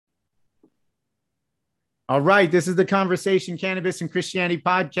All right, this is the Conversation Cannabis and Christianity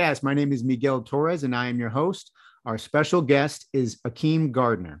podcast. My name is Miguel Torres, and I am your host. Our special guest is Akeem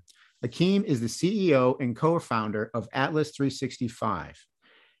Gardner. Akeem is the CEO and co-founder of Atlas 365,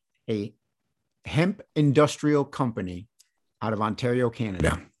 a hemp industrial company out of Ontario,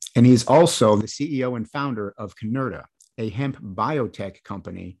 Canada. And he's also the CEO and founder of Canurta, a hemp biotech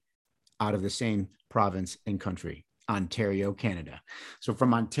company out of the same province and country, Ontario, Canada. So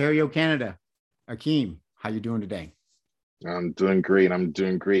from Ontario, Canada, Akeem, how you doing today? I'm doing great.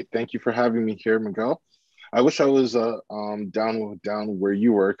 Thank you for having me here, Miguel. I wish I was down where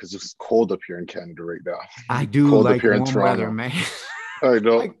you were because it's cold up here in Canada right now. I do Cold up like here in warm weather, Toronto. man. I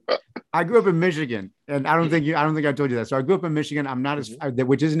know. I grew up in Michigan, and I don't think I told you that. So I grew up in Michigan. I'm not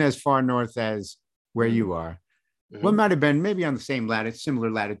which isn't as far north as where you are. Well, it might have been maybe on the same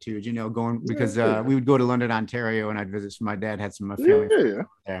similar latitude, going because we would go to London, Ontario, and I'd visit. So my dad had some family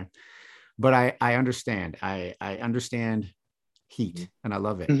there. But I understand. I understand heat, and I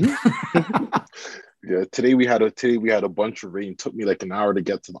love it. Yeah, today we had a bunch of rain. It took me like an hour to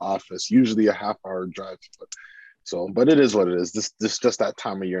get to the office. Usually a half-hour drive. But it is what it is. This just that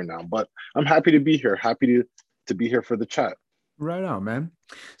time of year now. But I'm happy to be here. Happy to be here for the chat. Right on, man.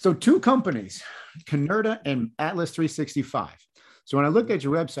 So two companies, Canurta and Atlas 365. So when I look at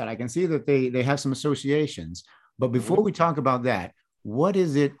your website, I can see that they have some associations. But before we talk about that, what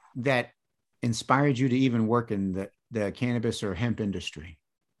is it that inspired you to even work in the cannabis or hemp industry?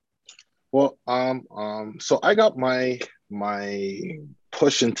 Well, so I got my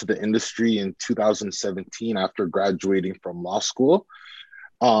push into the industry in 2017 after graduating from law school.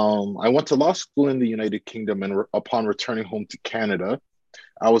 I went to law school in the United Kingdom, and upon returning home to Canada,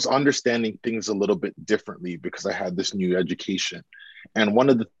 I was understanding things a little bit differently because I had this new education. And one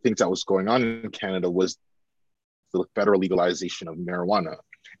of the things that was going on in Canada was the federal legalization of marijuana.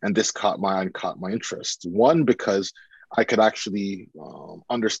 And this caught my interest. One, because I could actually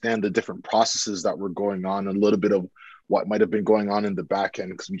understand the different processes that were going on, a little bit of what might have been going on in the back end,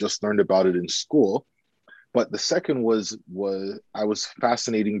 because we just learned about it in school. But the second was I was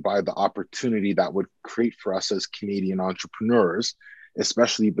fascinated by the opportunity that would create for us as Canadian entrepreneurs,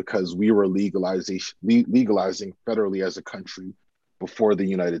 especially because we were legalizing federally as a country before the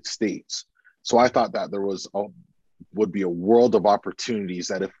United States. So I thought that there would be a world of opportunities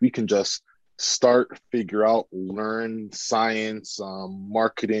that if we can just start, figure out, learn science,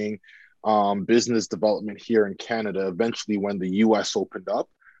 marketing, business development here in Canada, eventually when the US opened up,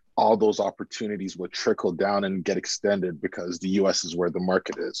 all those opportunities would trickle down and get extended because the US is where the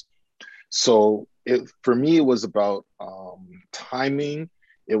market is. So for me, it was about timing.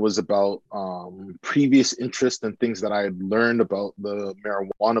 It was about previous interest and things that I had learned about the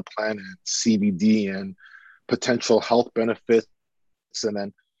marijuana plant and CBD and potential health benefits, and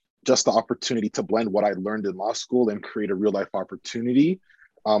then just the opportunity to blend what I learned in law school and create a real life opportunity.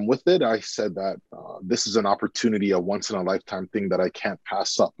 With it, I said that this is an opportunity, a once in a lifetime thing that I can't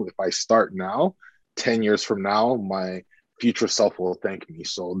pass up. If I start now, 10 years from now, my future self will thank me.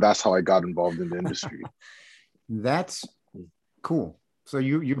 So that's how I got involved in the industry. That's cool. So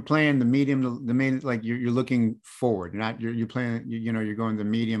you're playing the medium, the main, like you're looking forward. You're playing, you're going the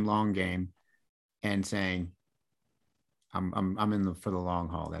medium long game and saying, I'm in for the long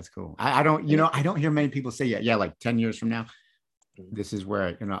haul. That's cool. I don't hear many people say, like 10 years from now, this is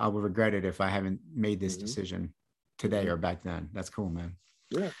where, I will regret it if I haven't made this decision today or back then. That's cool, man.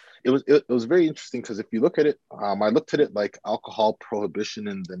 Yeah, it was very interesting because if you look at it, I looked at it like alcohol prohibition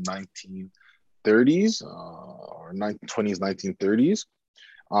in the 1930s or 1920s,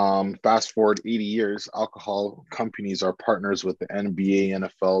 1930s. Fast forward 80 years, alcohol companies are partners with the NBA,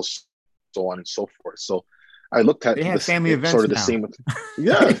 NFL, so on and so forth. So I looked at they have family events sort of now. the same.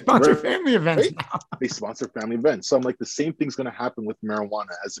 They sponsor family events now. They sponsor family events. So I'm like, the same thing's going to happen with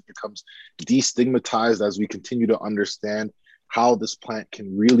marijuana as it becomes destigmatized, as we continue to understand how this plant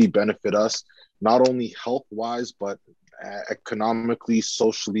can really benefit us, not only health-wise, but economically,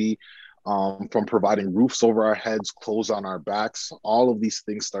 socially, from providing roofs over our heads, clothes on our backs. All of these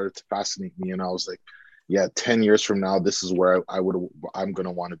things started to fascinate me. And I was like, 10 years from now, this is where I'm going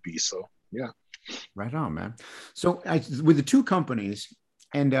to want to be. So, yeah. Right on, man. So with the two companies,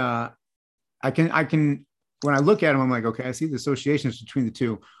 and I can when I look at them, I'm like, okay, I see the associations between the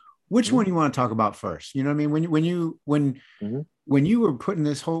two. Which one you want to talk about first? You know what I mean? When you were putting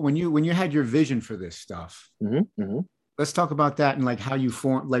this whole, when you had your vision for this stuff, let's talk about that and like how you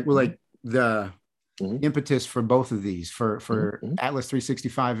formed, like we're like impetus for both of these, for mhm. Atlas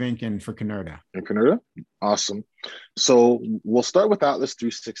 365 Inc. and for Canurta? In Canada? Awesome. So we'll start with Atlas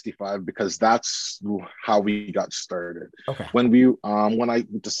 365 because that's how we got started. Okay. When I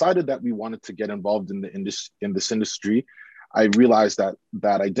decided that we wanted to get involved in this industry, I realized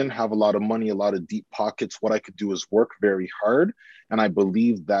that I didn't have a lot of money, a lot of deep pockets. What I could do is work very hard, and I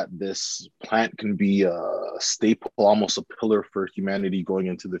believe that this plant can be a staple, almost a pillar for humanity going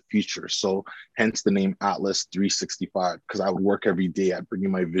into the future. So hence the name Atlas 365, because I would work every day at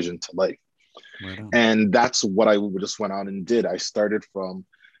bringing my vision to life. Right on. And that's what I just went out and did. I started from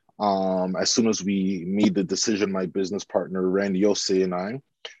as soon as we made the decision, my business partner Randy Yose and I,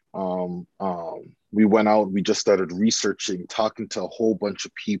 we went out. We just started researching, talking to a whole bunch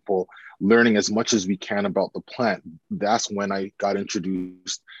of people, learning as much as we can about the plant. That's when I got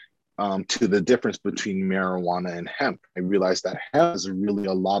introduced to the difference between marijuana and hemp. I realized that hemp has really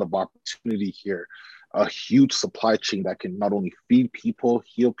a lot of opportunity here, a huge supply chain that can not only feed people,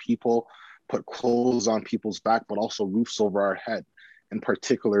 heal people, put clothes on people's back, but also roofs over our head, and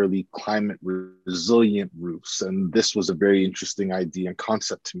particularly climate resilient roofs. And this was a very interesting idea and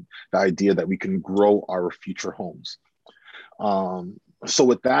concept to me, the idea that we can grow our future homes. So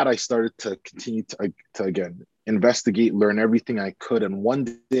with that, I started to continue to again investigate, learn everything I could. And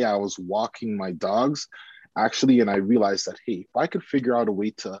one day I was walking my dogs, actually, and I realized that, hey, if I could figure out a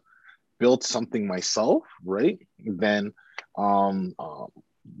way to build something myself, right, then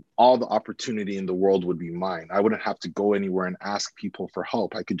all the opportunity in the world would be mine. I wouldn't have to go anywhere and ask people for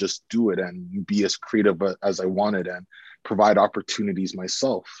help. I could just do it and be as creative as I wanted and provide opportunities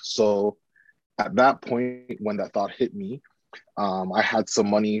myself. So at that point, when that thought hit me, I had some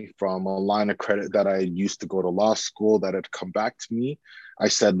money from a line of credit that I used to go to law school that had come back to me. I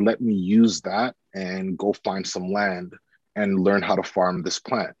said, let me use that and go find some land and learn how to farm this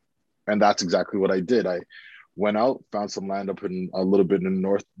plant. And that's exactly what I did. I went out, found some land up in a little bit in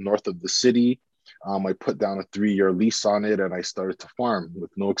the north of the city. I put down a 3-year lease on it, and I started to farm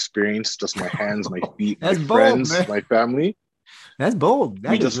with no experience, just my hands, my feet, my That's bold, friends, man. my family. That's bold. We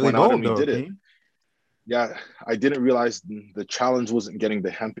That is just really went out and bold, we though, did it. Akeem. Yeah, I didn't realize the challenge wasn't getting the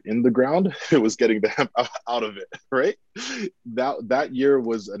hemp in the ground; it was getting the hemp out of it. Right? That year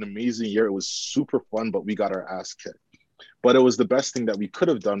was an amazing year. It was super fun, but we got our ass kicked. But it was the best thing that we could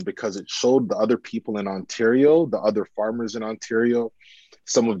have done because it showed the other people in Ontario, the other farmers in Ontario,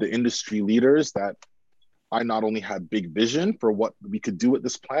 some of the industry leaders that I not only had big vision for what we could do with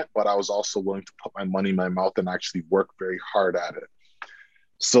this plant, but I was also willing to put my money in my mouth and actually work very hard at it.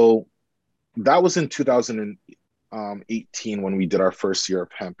 So that was in 2018 when we did our first year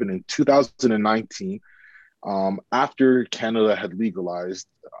of hemp. And in 2019, after Canada had legalized,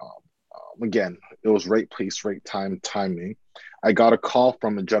 again, it was right place, right time, timing. I got a call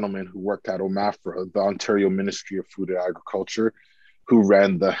from a gentleman who worked at OMAFRA, the Ontario Ministry of Food and Agriculture, who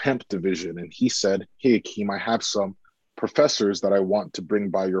ran the hemp division. And he said, hey, Akeem, I have some professors that I want to bring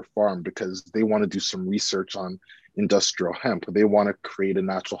by your farm because they want to do some research on industrial hemp. They want to create a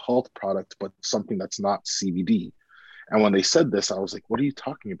natural health product, but something that's not CBD. And when they said this, I was like, what are you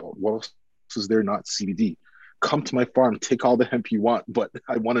talking about? What else is there not CBD? Come to my farm, take all the hemp you want, but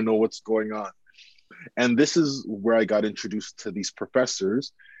I want to know what's going on. And this is where I got introduced to these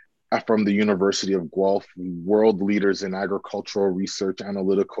professors from the University of Guelph, world leaders in agricultural research,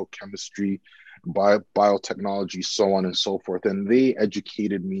 analytical chemistry, biotechnology, so on and so forth. And they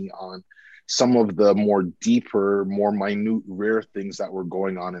educated me on some of the more deeper, more minute, rare things that were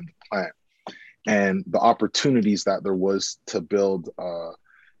going on in the plant and the opportunities that there was to build a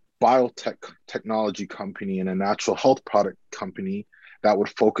biotech technology company and a natural health product company that would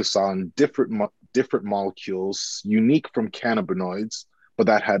focus on different molecules unique from cannabinoids, but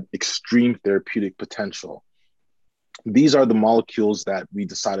that had extreme therapeutic potential. These are the molecules that we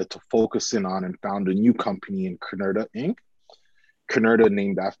decided to focus in on and found a new company in Canurta Inc. Canurta,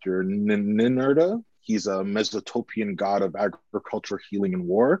 named after Ninurta. He's a Mesopotamian god of agriculture, healing, and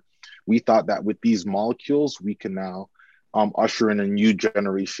war. We thought that with these molecules, we can now usher in a new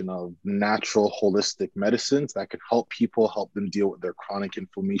generation of natural holistic medicines that can help people, help them deal with their chronic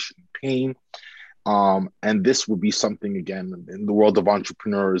inflammation and pain. And this would be something, again, in the world of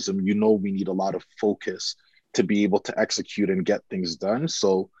entrepreneurism, we need a lot of focus to be able to execute and get things done.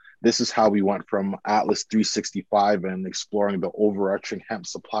 So this is how we went from Atlas 365 and exploring the overarching hemp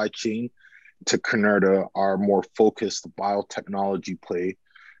supply chain to Canurta, our more focused biotechnology play,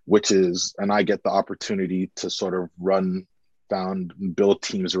 which is, and I get the opportunity to sort of found, build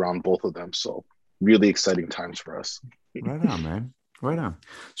teams around both of them. So really exciting times for us. Right on, man. Right on.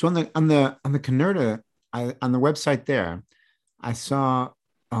 So on the Canurta, on the website there, I saw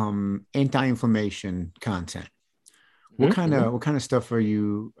anti-inflammation content. Mhm. What kind of stuff how are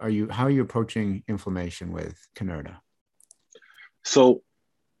you approaching inflammation with Canurta? So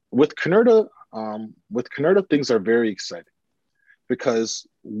with Canurta, things are very exciting because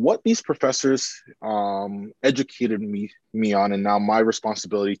what these professors educated me on, and now my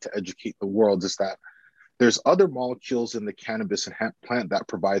responsibility to educate the world, is that there's other molecules in the cannabis and hemp plant that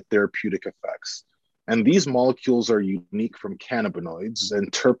provide therapeutic effects. And these molecules are unique from cannabinoids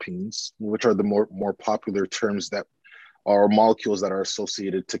and terpenes, which are the more popular terms that are molecules that are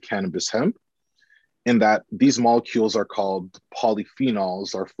associated to cannabis hemp, in that these molecules are called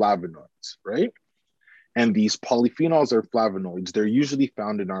polyphenols or flavonoids, right? And these polyphenols or flavonoids, they're usually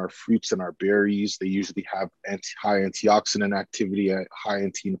found in our fruits and our berries. They usually have high antioxidant activity, high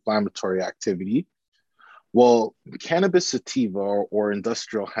anti-inflammatory activity. Well, cannabis sativa or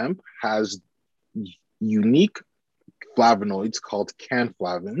industrial hemp has unique flavonoids called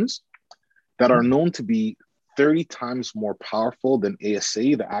canflavins that are known to be 30 times more powerful than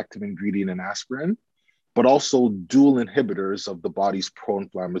ASA, the active ingredient in aspirin, but also dual inhibitors of the body's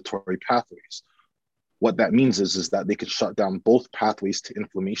pro-inflammatory pathways. What that means is that they can shut down both pathways to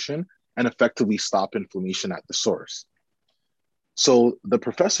inflammation and effectively stop inflammation at the source. So the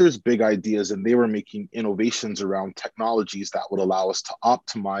professor's big ideas, and they were making innovations around technologies that would allow us to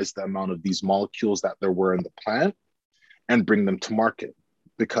optimize the amount of these molecules that there were in the plant and bring them to market.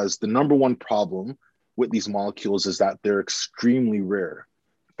 Because the number one problem with these molecules is that they're extremely rare,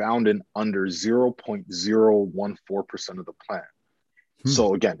 found in under 0.014% of the plant. Hmm.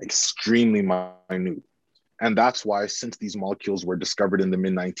 So again, extremely minute. And that's why, since these molecules were discovered in the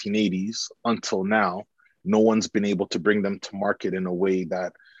mid 1980s until now, no one's been able to bring them to market in a way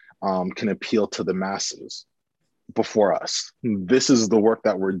that can appeal to the masses before us. This is the work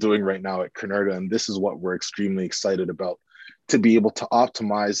that we're doing right now at Canurta, and this is what we're extremely excited about, to be able to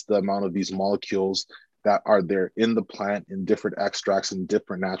optimize the amount of these molecules that are there in the plant in different extracts and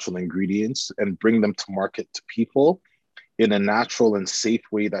different natural ingredients and bring them to market to people in a natural and safe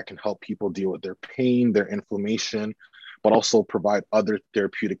way that can help people deal with their pain, their inflammation, but also provide other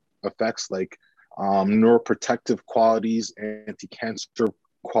therapeutic effects like neuroprotective qualities, anti-cancer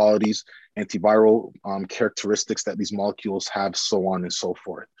qualities, antiviral characteristics that these molecules have, so on and so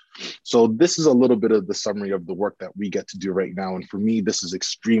forth. So this is a little bit of the summary of the work that we get to do right now. And for me, this is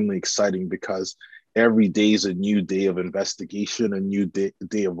extremely exciting because every day is a new day of investigation, a new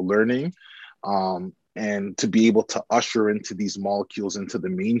day of learning. And to be able to usher into these molecules into the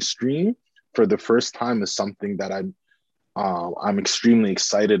mainstream for the first time is something that I'm extremely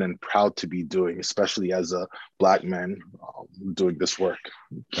excited and proud to be doing, especially as a Black man doing this work.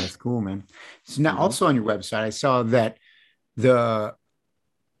 That's cool, man. So now, Mhm. also on your website, I saw that the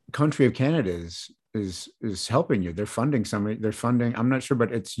country of Canada is helping you. They're funding some. They're funding. I'm not sure,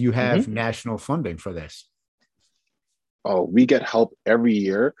 but it's you Mhm. have national funding for this. Oh, we get help every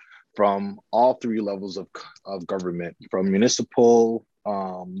year from all three levels of government, from municipal,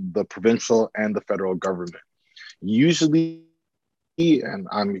 the provincial, and the federal government. Usually, and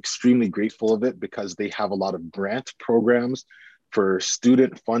I'm extremely grateful of it because they have a lot of grant programs for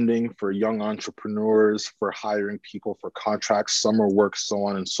student funding, for young entrepreneurs, for hiring people for contracts, summer work, so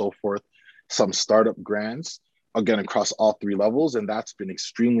on and so forth, some startup grants, again, across all three levels. And that's been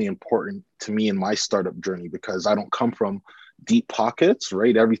extremely important to me in my startup journey because I don't come from deep pockets,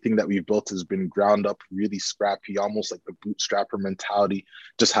 right? Everything that we've built has been ground up, really scrappy, almost like the bootstrapper mentality,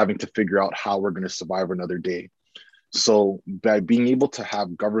 just having to figure out how we're going to survive another day. So by being able to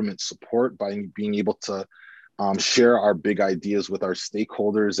have government support, by being able to share our big ideas with our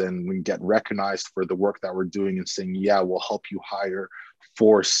stakeholders, and we get recognized for the work that we're doing and saying, yeah, we'll help you hire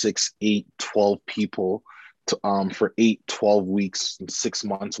 4, 6, 8, 12 people to, for 8, 12 weeks, 6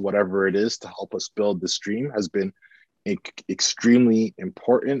 months, whatever it is, to help us build this dream has been extremely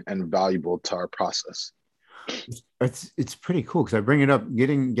important and valuable to our process. It's pretty cool because I bring it up.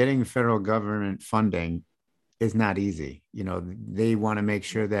 Getting federal government funding is not easy. You know, they want to make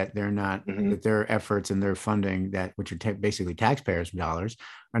sure that Mm-hmm, that their efforts and their funding that which are basically taxpayers' dollars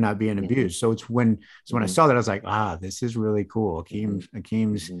are not being mm-hmm, abused. So when I mm-hmm, saw that, I was like, this is really cool. mm-hmm,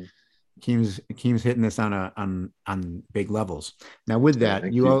 mm-hmm. Akeem's hitting this on big levels. Now, with Yeah, that,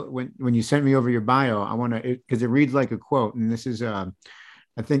 thank you. when you sent me over your bio, I want to because it reads like a quote, and this is I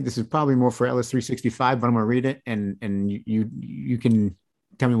think this is probably more for LS 365, but I'm gonna read it and you can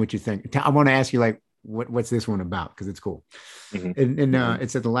tell me what you think. I want to ask you like what's this one about because it's cool. Mm-hmm, And mm-hmm,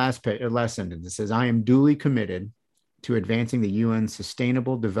 it's at the last page, last sentence. It says, "I am duly committed to advancing the UN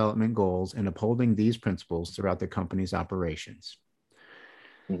Sustainable Development Goals and upholding these principles throughout the company's operations."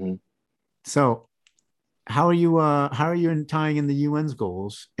 mm-hmm. So how are you tying in the UN's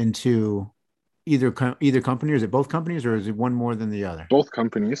goals into either company, or is it both companies, or is it one more than the other? Both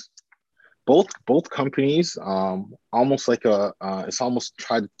companies, both companies, almost like a, it's almost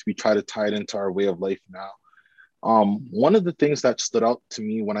tried to we try to tie it into our way of life now. One of the things that stood out to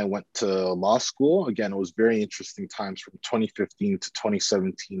me when I went to law school, again, it was very interesting times from 2015 to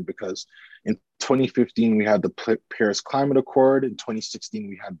 2017, because in 2015, we had the Paris Climate Accord. In 2016,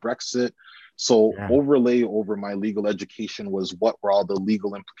 we had Brexit. So Yeah. overlay over my legal education was what were all the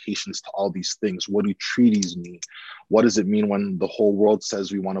legal implications to all these things? What do treaties mean? What does it mean when the whole world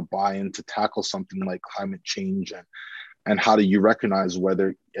says we want to buy in to tackle something like climate change? And how do you recognize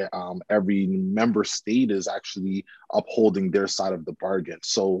whether every member state is actually upholding their side of the bargain?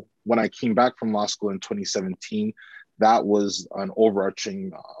 So when I came back from law school in 2017, that was an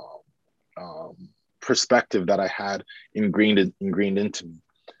overarching perspective that I had ingrained into me.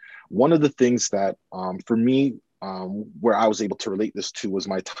 One of the things that for me, where I was able to relate this to was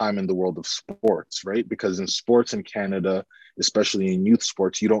my time in the world of sports, right? Because in sports in Canada, especially in youth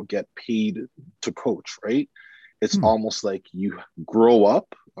sports, you don't get paid to coach, right? It's Hmm. almost like you grow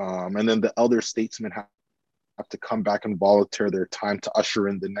up, and then the elder statesmen have to come back and volunteer their time to usher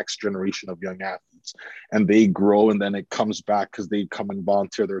in the next generation of young athletes. And they grow, and then it comes back because they come and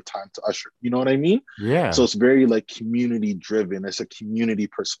volunteer their time to usher. You know what I mean? So Yeah. it's very like community driven. It's a community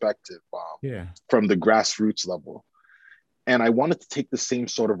perspective, Yeah. from the grassroots level. And I wanted to take the same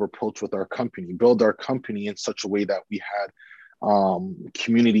sort of approach with our company, build our company in such a way that we had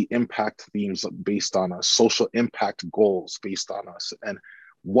community impact themes based on us, social impact goals based on us, and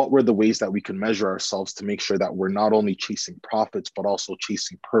what were the ways that we can measure ourselves to make sure that we're not only chasing profits but also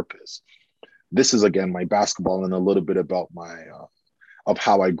chasing purpose. This is again my basketball and a little bit about my of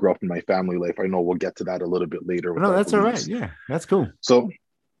how I grew up in my family life. I know we'll get to that a little bit later with No, our that's all right. beliefs. Yeah, that's cool. So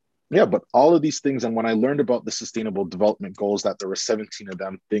yeah, but all of these things, and when I learned about the sustainable development goals, that there were 17 of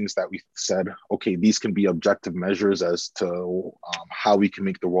them, things that we said, okay, these can be objective measures as to how we can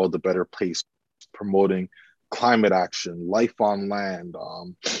make the world a better place, promoting climate action, life on land,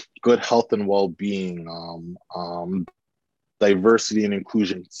 good health and well-being, diversity and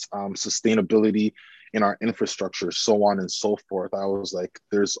inclusion, sustainability in our infrastructure, so on and so forth. I was like,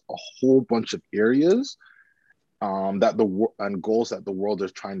 there's a whole bunch of areas that and goals that the world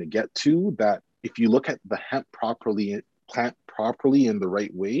is trying to get to, that if you look at the hemp properly, plant properly in the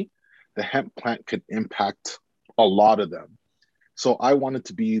right way, the hemp plant could impact a lot of them. So I wanted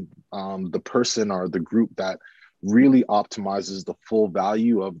to be the person or the group that really optimizes the full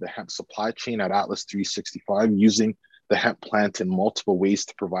value of the hemp supply chain at Atlas 365, using the hemp plant in multiple ways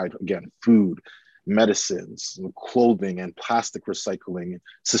to provide, again, food, medicines, clothing, and plastic recycling,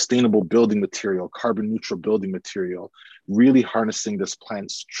 sustainable building material, carbon neutral building material, really harnessing this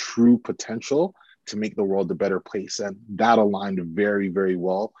plant's true potential to make the world a better place. And that aligned very, very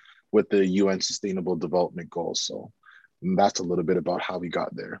well with the UN Sustainable Development Goals. So that's a little bit about how we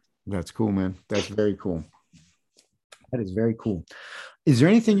got there. That's cool, man. That's very cool. That is very cool. Is there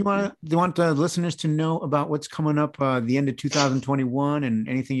anything you want the listeners to know about what's coming up the end of 2021, and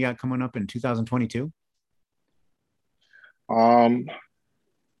anything you got coming up in 2022? Um,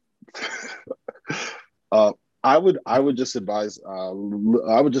 uh, I would just advise, I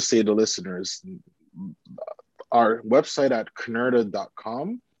would just say to listeners, our website at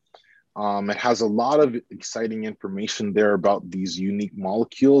canurta.com. It has a lot of exciting information there about these unique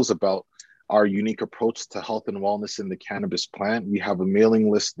molecules, about our unique approach to health and wellness in the cannabis plant. We have a mailing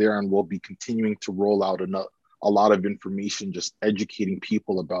list there, and we'll be continuing to roll out a lot of information, just educating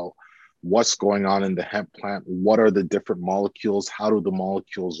people about what's going on in the hemp plant, what are the different molecules, how do the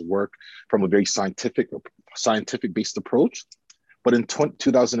molecules work from a very scientific based approach. But in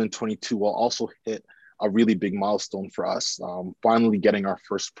 2022, we'll also hit a really big milestone for us, finally getting our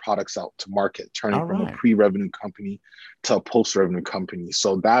first products out to market, turning All from a right. pre-revenue company to a post-revenue company.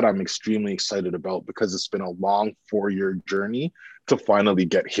 So that I'm extremely excited about, because it's been a long 4-year journey to finally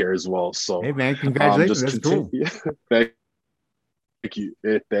get here as well. So Hey, man, congratulations. just That's continue. cool. thank you.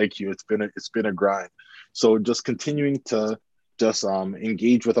 Thank you. It's been a grind. So just continuing to just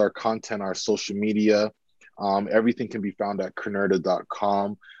engage with our content, our social media. Everything can be found at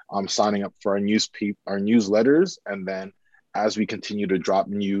canurta.com. Signing up for our our newsletters, and then as we continue to drop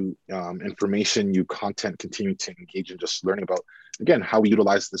new information, new content, continue to engage in just learning about, again, how we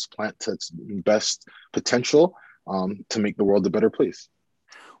utilize this plant to its best potential, to make the world a better place.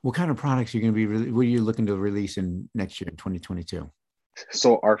 What kind of products are you going to be? What are you looking to release in next year in 2022?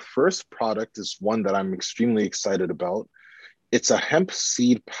 So our first product is one that I'm extremely excited about. It's a hemp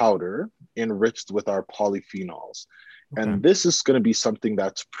seed powder enriched with our polyphenols. Okay. And this is going to be something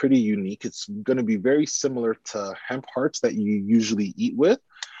that's pretty unique. It's going to be very similar to hemp hearts that you usually eat with,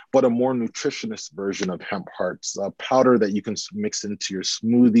 but a more nutritious version of hemp hearts, a powder that you can mix into your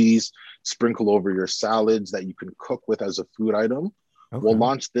smoothies, sprinkle over your salads, that you can cook with as a food item. We'll Okay.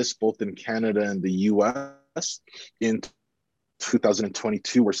 launch this both in Canada and the US in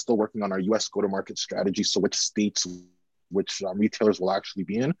 2022. We're still working on our US go-to-market strategy, so which states, which retailers will actually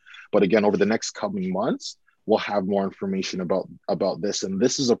be in. But again, over the next coming months, we'll have more information about this. And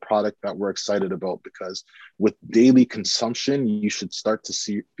this is a product that we're excited about, because with daily consumption, you should start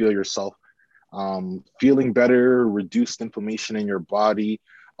to feel yourself feeling better, reduced inflammation in your body,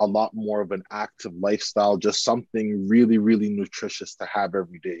 a lot more of an active lifestyle, just something really, really nutritious to have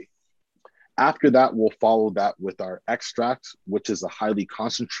every day. After that, we'll follow that with our extract, which is a highly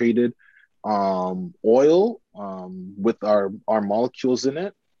concentrated oil with our molecules in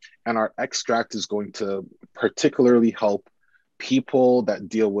it. And our extract is going to particularly help people that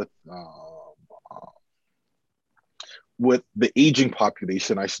deal with the aging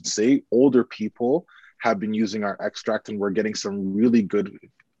population, I should say. Older people have been using our extract, and we're getting some really good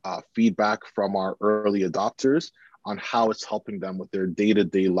feedback from our early adopters on how it's helping them with their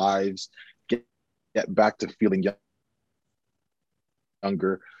day-to-day lives, get back to feeling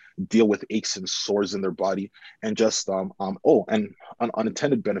younger, deal with aches and sores in their body, and just and an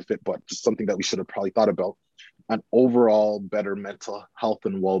unintended benefit, but something that we should have probably thought about, an overall better mental health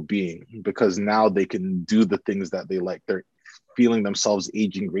and well-being, because now they can do the things that they like. They're feeling themselves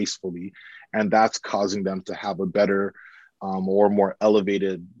aging gracefully, and that's causing them to have a better or more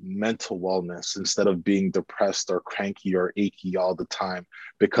elevated mental wellness, instead of being depressed or cranky or achy all the time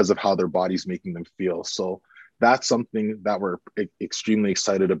because of how their body's making them feel. So that's something that we're extremely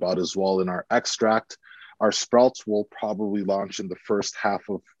excited about as well. In our extract, our sprouts will probably launch in the first half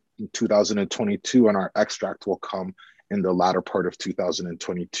of 2022, and our extract will come in the latter part of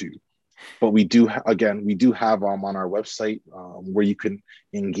 2022. But we do have on our website where you can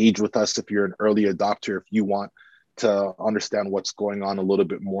engage with us if you're an early adopter, if you want to understand what's going on a little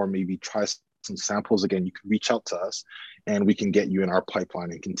bit more, maybe try some samples. Again, you can reach out to us and we can get you in our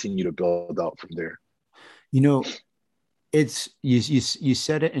pipeline and continue to build out from there. You know, it's you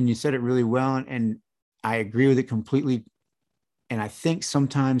said it, and you said it really well, and I agree with it completely. And I think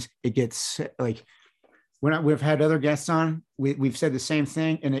sometimes it gets like, when we've had other guests on, we've said the same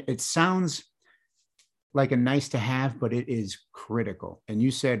thing, and it sounds like a nice to have, but it is critical. And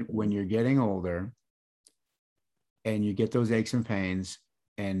you said when you're getting older and you get those aches and pains,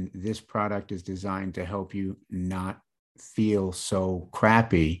 and this product is designed to help you not feel so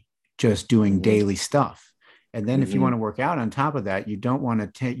crappy just doing daily stuff. And then if you want to work out on top of that, you don't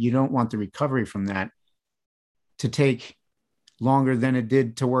want the recovery from that to take longer than it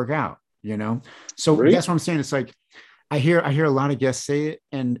did to work out, So Right. That's what I'm saying. It's like, I hear a lot of guests say it,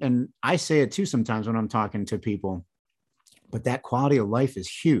 and I say it too sometimes when I'm talking to people, but that quality of life is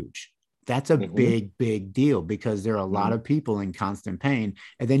huge. That's a big, big deal, because there are a lot of people in constant pain.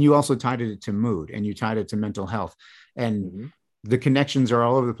 And then you also tied it to mood, and you tied it to mental health, and the connections are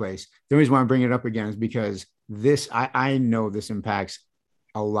all over the place. The reason why I'm bringing it up again is because I know this impacts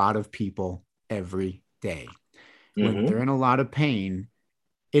a lot of people every day. When they're in a lot of pain,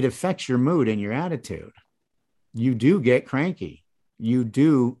 it affects your mood and your attitude. You do get cranky. You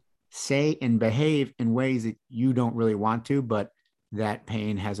do say and behave in ways that you don't really want to, but that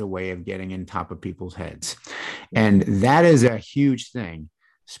pain has a way of getting in top of people's heads. And that is a huge thing,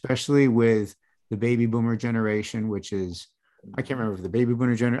 especially with the baby boomer generation, which is, I can't remember if the baby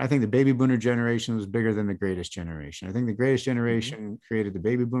boomer generation, I think the baby boomer generation was bigger than the greatest generation. I think the greatest generation created the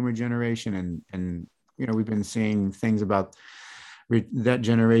baby boomer generation. And we've been seeing things about that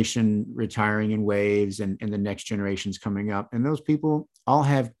generation retiring in waves, and the next generations coming up. And those people all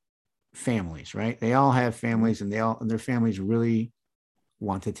have families, right? They all have families, and their families really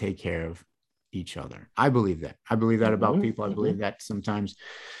want to take care of each other. I believe that. I believe that about people. I believe that sometimes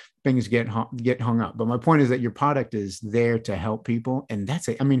things get hung up. But my point is that your product is there to help people. And that's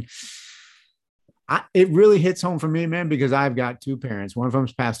it. I mean, it really hits home for me, man, because I've got two parents. One of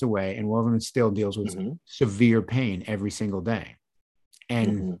them's passed away, and one of them still deals with severe pain every single day.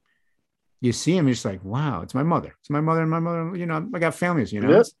 And you see him, you're just like, wow, it's my mother. It's my mother, and my mother, I got families,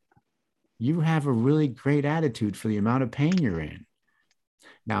 You have a really great attitude for the amount of pain you're in.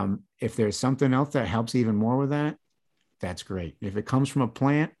 Now, if there's something else that helps even more with that, that's great. If it comes from a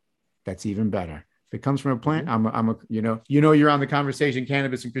plant, that's even better. If it comes from a plant, you're on the Conversation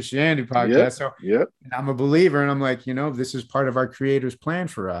Cannabis and Christianity podcast. So I'm a believer, and I'm like, this is part of our Creator's plan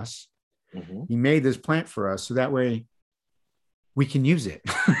for us. He made this plant for us, so that way we can use it.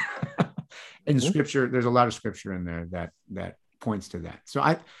 In Mhm. scripture, there's a lot of scripture in there that points to that. So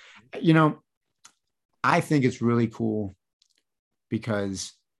you know, I think it's really cool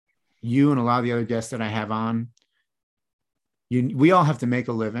because you and a lot of the other guests that I have on, we all have to make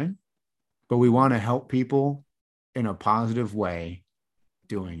a living, but we want to help people in a positive way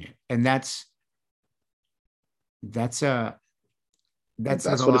doing it. And that's a that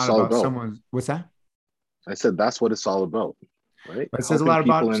says That's a what it's lot all about about. someone's what's that? I said that's what it's all about, right? That says a Helping lot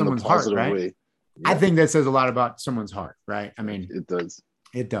people about in the someone's heart, positive right? way. I Yeah, think that says a lot about someone's heart, right? I mean, it does.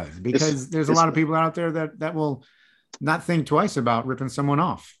 it does It's because there's a it's lot of people out there that will not think twice about ripping someone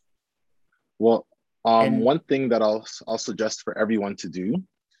off. well, And one thing that I'll suggest for everyone to do,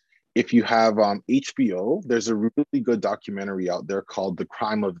 if you have HBO, there's a really good documentary out there called The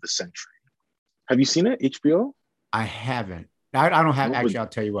Crime of the Century. Have you seen it, HBO? I haven't. I don't have No, but actually. I'll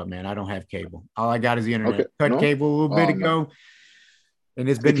tell you what, man. I don't have cable. All I got is the okay, internet. Cut no. cable a little bit Oh man, ago, and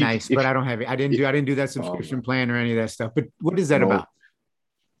it's been if you nice, but if I don't have it. it, I didn't do that oh subscription man, plan or any of that stuff. But what is that no. about?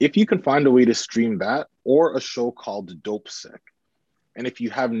 If you can find a way to stream that or a show called Dope Sick, and if you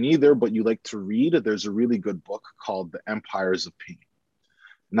have neither but you like to read, there's a really good book called The Empires of Pain.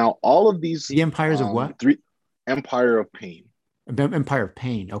 Now, all of these The Empires of what? three Empire of Pain, Empire of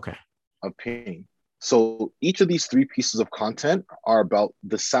Pain. Okay. of pain. So each of these three pieces of content are about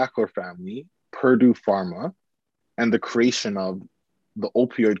the Sackler family, Purdue Pharma, and the creation of the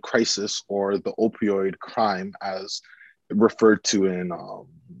opioid crisis or the opioid crime as referred to in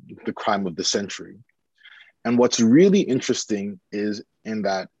the crime of the century. And what's really interesting is in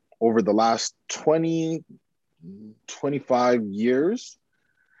that over the last 20, 25 years,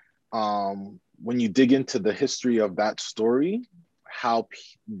 when you dig into the history of that story, how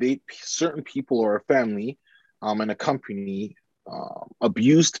certain people or a family and a company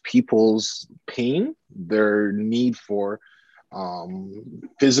abused people's pain, their need for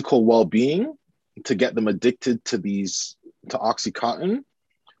physical well-being to get them addicted to Oxycontin,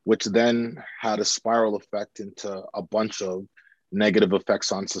 which then had a spiral effect into a bunch of negative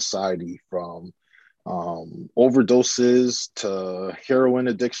effects on society, from overdoses to heroin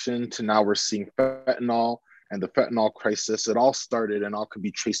addiction to now we're seeing fentanyl and the fentanyl crisis. It all started and all could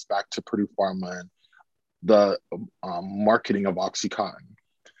be traced back to Purdue Pharma and the marketing of Oxycontin.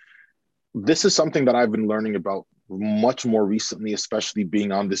 This is something that I've been learning about much more recently, especially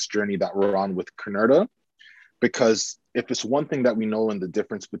being on this journey that we're on with Canurta, because if it's one thing that we know in the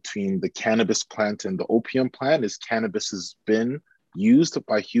difference between the cannabis plant and the opium plant is cannabis has been used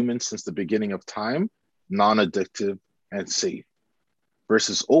by humans since the beginning of time, non-addictive and safe,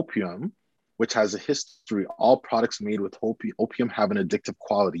 versus opium, which has a history. All products made with opium have an addictive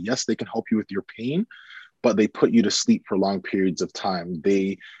quality. Yes, they can help you with your pain, but they put you to sleep for long periods of time.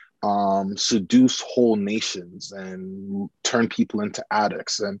 They seduce whole nations and turn people into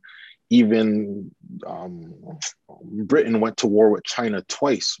addicts. And even Britain went to war with China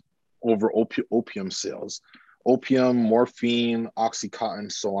twice over opium sales, opium, morphine,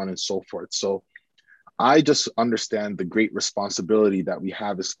 Oxycontin, so on and so forth. So I just understand the great responsibility that we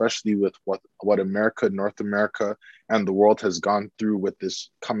have, especially with what America, North America, and the world has gone through with this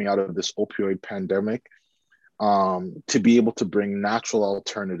coming out of this opioid pandemic, to be able to bring natural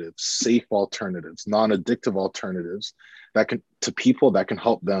alternatives, safe alternatives, non-addictive alternatives that can to people that can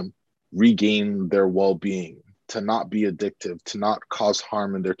help them regain their well-being, to not be addictive, to not cause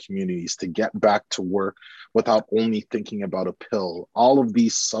harm in their communities, to get back to work without only thinking about a pill. All of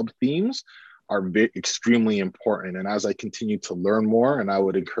these sub-themes are extremely important. And as I continue to learn more, and I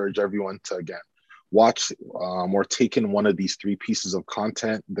would encourage everyone to, again, watch or take in one of these three pieces of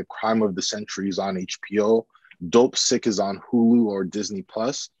content. The Crime of the Century is on HBO. Dope Sick is on Hulu or Disney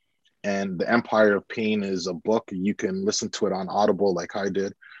Plus. And The Empire of Pain is a book. You can listen to it on Audible like I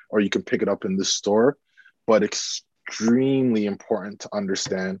did, or you can pick it up in the store. But extremely important to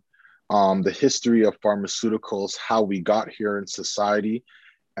understand the history of pharmaceuticals, how we got here in society,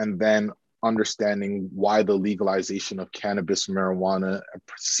 and then understanding why the legalization of cannabis, marijuana,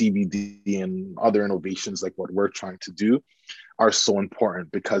 CBD, and other innovations like what we're trying to do are so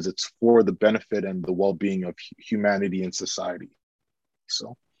important, because it's for the benefit and the well-being of humanity and society.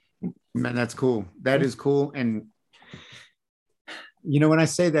 So, Man, that's cool. That yeah. is cool. And when I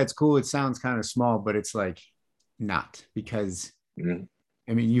say that's cool, it sounds kind of small, but it's like not, because Mm-hmm.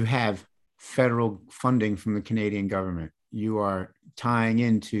 I mean, you have federal funding from the Canadian government. You are tying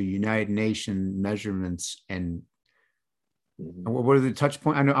into United Nations measurements and what are the touch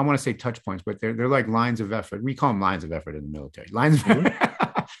points? I know I want to say touch points, but they're like lines of effort. We call them lines of effort in the military. Lines of Mm-hmm.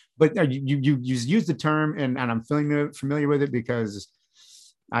 effort. But you use the term, and I'm familiar with it because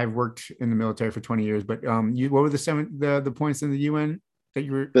I've worked in the military for 20 years. But what were the points in the UN? that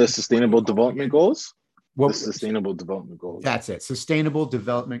you were? The What do you Sustainable call them Development again? Goals. The What? Sustainable Development Goals. That's it. Sustainable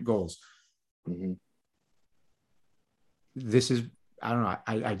Development Goals. Mhm. This is, I don't know.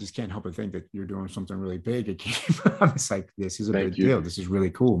 I just can't help but think that you're doing something really big. It's like, this is a Thank big you. deal. This is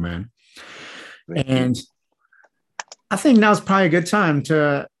really cool, man. Thank And you. I think now's probably a good time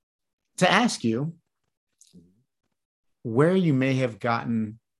to ask you where you may have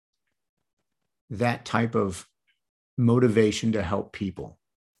gotten that type of motivation to help people.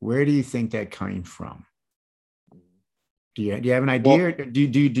 Where do you think that came from? Do you have an Well, idea? Do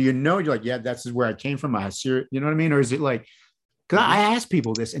you know? You're like, yeah, that's where I came from. I see, you know what I mean? Or is it like, because I mhm. ask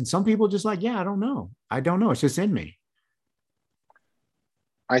people this, and some people just like, yeah, I don't know. I don't know. It's just in me.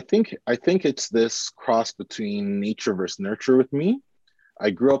 I think it's this cross between nature versus nurture with me. I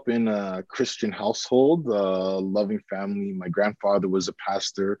grew up in a Christian household, a loving family. My grandfather was a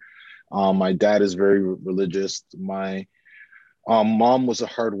pastor. My dad is very religious. My mom was a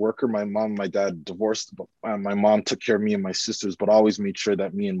hard worker. My dad divorced, but my mom took care of me and my sisters, but always made sure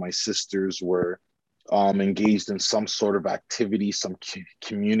that me and my sisters were engaged in some sort of activity, some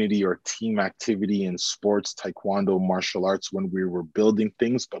community or team activity in sports, taekwondo, martial arts when we were building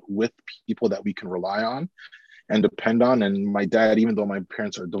things, but with people that we can rely on and depend on. And my dad, even though my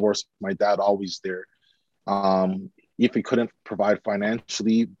parents are divorced, my dad always there. If he couldn't provide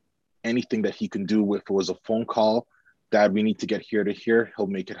financially, anything that he can do, if it was a phone call, dad, we need to get here to here, he'll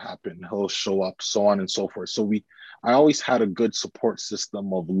make it happen. He'll show up, so on and so forth. I always had a good support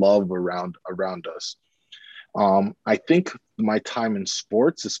system of love around us. I think my time in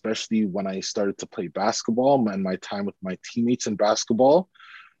sports, especially when I started to play basketball and my time with my teammates in basketball,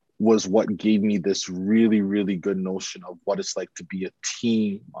 was what gave me this really, really good notion of what it's like to be a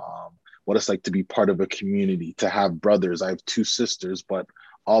team, what it's like to be part of a community, to have brothers. I have two sisters, but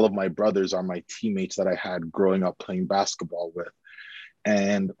all of my brothers are my teammates that I had growing up playing basketball with.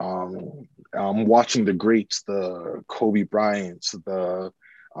 And watching the greats, the Kobe Bryants, the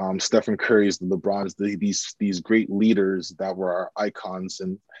Stephen Curry's, the LeBrons, these great leaders that were our icons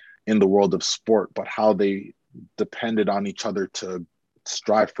in the world of sport, but how they depended on each other to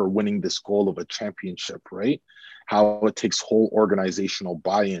strive for winning this goal of a championship, right? How it takes whole organizational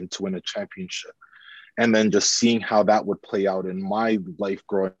buy-in to win a championship. And then just seeing how that would play out in my life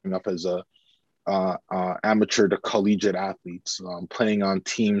growing up as a amateur to collegiate athletes, playing on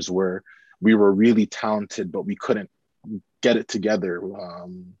teams where we were really talented, but we couldn't get it together.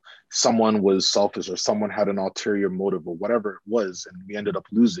 Someone was selfish or someone had an ulterior motive or whatever it was, and we ended up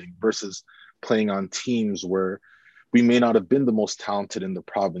losing versus playing on teams where we may not have been the most talented in the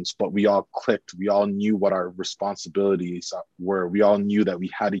province, but we all clicked. We all knew what our responsibilities were. We all knew that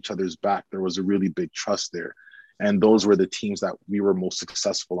we had each other's back. There was a really big trust there. And those were the teams that we were most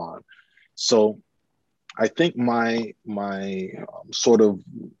successful on. So I think my sort of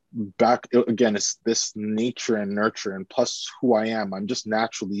back again, it's this nature and nurture, and plus who I am. I'm just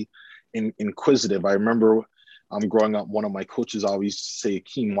naturally inquisitive. I remember growing up, one of my coaches always say,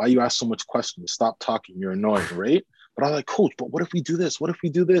 Akeem, why you ask so much questions? Stop talking. You're annoying, right? But I'm like, coach, but what if we do this? What if we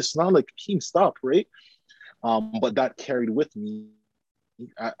do this? And I'm like, Akeem, stop, right? But that carried with me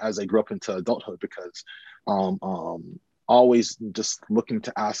as I grew up into adulthood because um, um, always just looking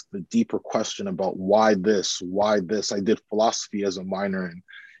to ask the deeper question about why this, why this. I did philosophy as a minor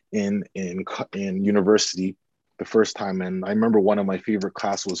in university the first time, and I remember one of my favorite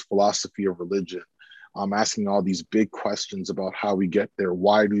classes was philosophy of religion. Asking all these big questions about how we get there.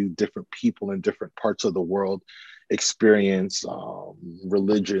 Why do different people in different parts of the world experience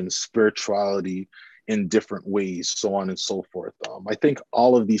religion, spirituality in different ways, so on and so forth. I think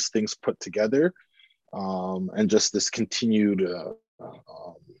all of these things put together and just this continued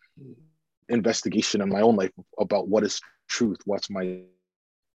investigation in my own life about what is truth, what's my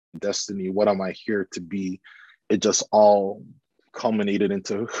destiny, what am I here to be, it just all culminated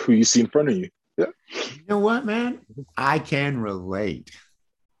into who you see in front of you. Yeah. You know what, man? I can relate.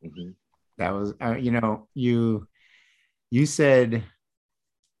 Mm-hmm. That was, you said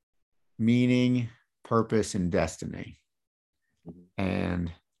meaning, purpose, and destiny. Mm-hmm.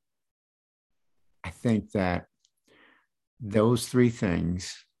 And I think that those three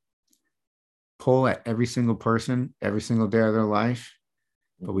things pull at every single person every single day of their life,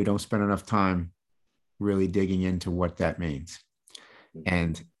 but we don't spend enough time really digging into what that means.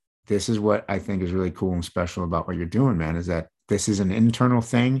 And this is what I think is really cool and special about what you're doing, man, is that this is an internal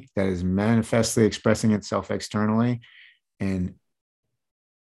thing that is manifestly expressing itself externally. And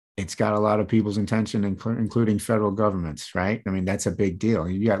it's got a lot of people's attention, including federal governments, right? I mean, that's a big deal.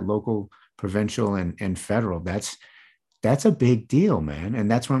 You got local, provincial, and federal. That's a big deal, man. And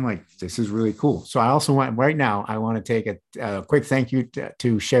that's when I'm like, this is really cool. So I also want right now, I want to take a quick thank you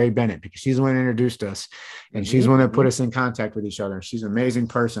to Sherry Bennett, because she's the one who introduced us and she's the one that put us in contact with each other. She's an amazing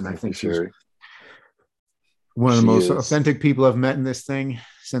person. I Thank you, think she's Sherry. one of the She most is. authentic people I've met in this thing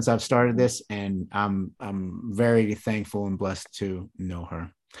since I've started this. And I'm very thankful and blessed to know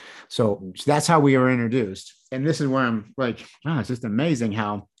her. So that's how we were introduced. And this is where I'm like, oh, it's just amazing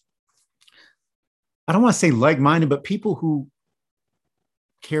how, I don't want to say like-minded, but people who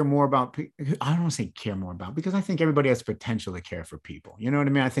care more about, I don't want to say care more about, because I think everybody has potential to care for people. You know what I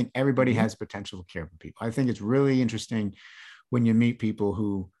mean? I think everybody Mhm. has potential to care for people. I think it's really interesting when you meet people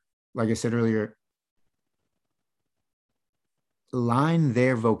who, like I said earlier, line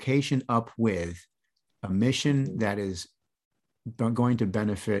their vocation up with a mission Mhm. that is going to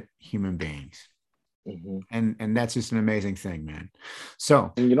benefit human beings. Mhm. And that's just an amazing thing, man.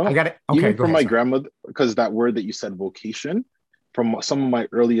 So And I got it. Okay, even go from ahead. my Sorry. grandmother, because that word that you said, vocation, from some of my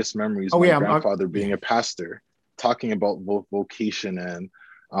earliest memories, Oh my yeah, grandfather being yeah. a pastor, talking about vocation and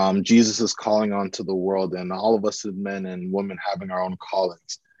Jesus is calling onto the world, and all of us as men and women having our own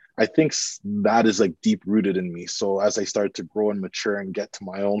callings. I think that is like deep rooted in me. So as I start to grow and mature and get to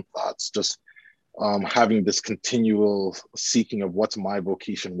my own thoughts, just having this continual seeking of what's my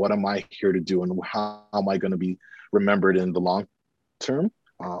vocation, what am I here to do, and how am I going to be remembered in the long term.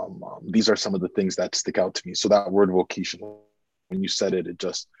 These are some of the things that stick out to me. So that word vocation, when you said it, it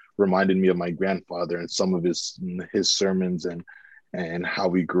just reminded me of my grandfather and some of his sermons and how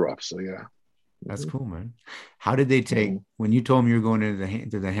we grew up. So yeah. That's Mm-hmm. cool, man. How did they Mm-hmm. take when you told them you were going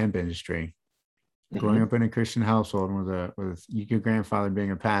into the hemp industry? Growing Mm-hmm. up in a Christian household with your grandfather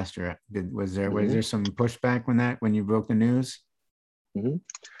being a pastor, was Mm-hmm. there some pushback when you broke the news? Mm-hmm.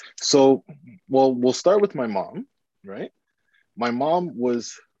 So, well, we'll start with my mom, right? My mom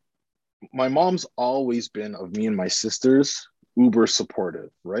was my mom's always been of me and my sisters uber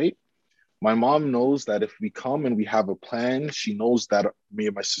supportive, right? My mom knows that if we come and we have a plan, she knows that me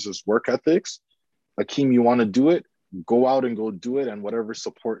and my sister's work ethics, Akeem, you want to do it, go out and go do it. And whatever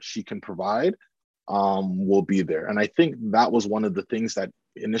support she can provide will be there. And I think that was one of the things that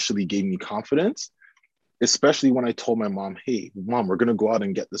initially gave me confidence, especially when I told my mom, hey, mom, we're going to go out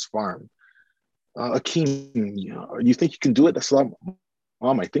and get this farm. Akeem, you think you can do it? That's a lot.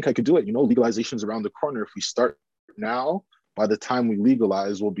 Mom, I think I could do it. Legalization's around the corner. If we start now, by the time we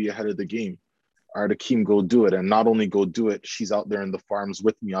legalize, we'll be ahead of the game. All right, Akeem, go do it. And not only go do it, she's out there in the farms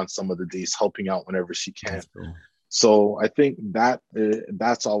with me on some of the days, helping out whenever she can. That's cool. So I think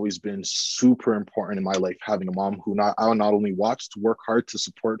that's always been super important in my life, having a mom who I not only watched work hard to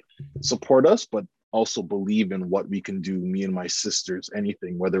support us, but also believe in what we can do, me and my sisters,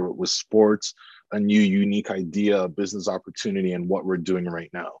 anything, whether it was sports, a new unique idea, a business opportunity, and what we're doing right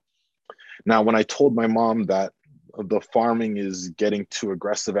now. Now, when I told my mom that the farming is getting too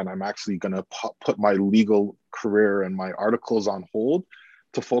aggressive and I'm actually going to put my legal career and my articles on hold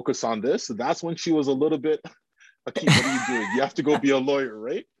to focus on this, that's when she was a little bit, Akeem, what are you doing? You have to go be a lawyer,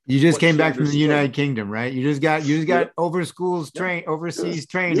 right? You just But came she back from the United understood. Kingdom, right? You just Yeah, got yeah, yeah, overseas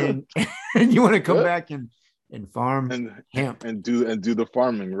yeah, training, and you want to come yeah. back and farm And hemp. do the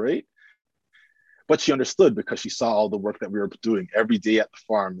farming, right? But she understood because she saw all the work that we were doing every day at the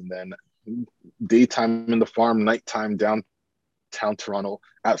farm, and then daytime in the farm, nighttime downtown Toronto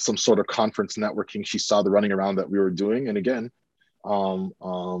at some sort of conference networking. She saw the running around that we were doing, and again,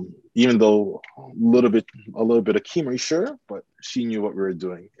 even though a little bit of Keem, sure, but she knew what we were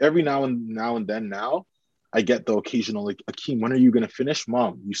doing. Every now and then, now I get the occasional like, Akeem, when are you going to finish?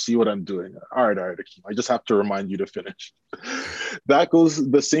 Mom, you see what I'm doing? All right, Akeem, I just have to remind you to finish. That goes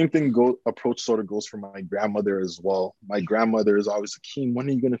the same thing. Approach sort of goes for my grandmother as well. My grandmother is always, Akeem, when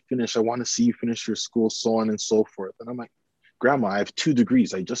are you going to finish? I want to see you finish your school, so on and so forth. And I'm like, Grandma, I have 2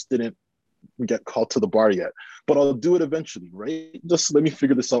 degrees. I just didn't get called to the bar yet, but I'll do it eventually, right? Just let me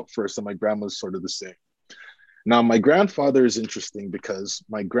figure this out first. And my grandma's sort of the same. Now, my grandfather is interesting because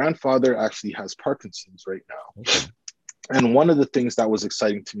my grandfather actually has Parkinson's right now. Okay. And one of the things that was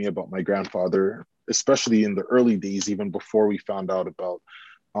exciting to me about my grandfather, especially in the early days, even before we found out about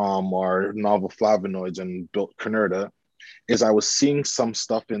our novel flavonoids and built Canurta, is I was seeing some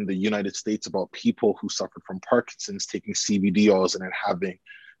stuff in the United States about people who suffered from Parkinson's taking CBD oils and it having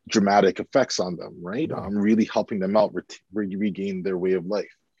dramatic effects on them, right? Really helping them out regain their way of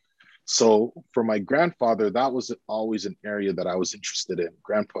life. So for my grandfather, that was always an area that I was interested in.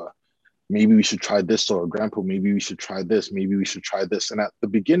 Grandpa, maybe we should try this, or Grandpa, maybe we should try this, maybe we should try this. And at the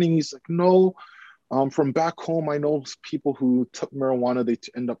beginning, he's like, no, From back home, I know people who took marijuana, they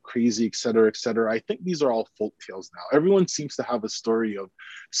end up crazy, et cetera, et cetera. I think these are all folk tales now. Everyone seems to have a story of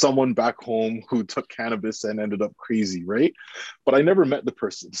someone back home who took cannabis and ended up crazy, right? But I never met the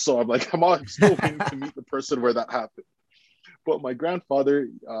person. So I'm like, I'm still waiting to meet the person where that happened. But my grandfather,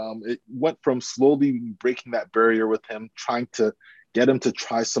 it went from slowly breaking that barrier with him, trying to get him to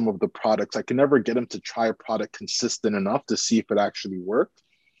try some of the products. I can never get him to try a product consistent enough to see if it actually worked.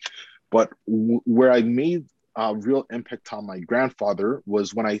 But where I made a real impact on my grandfather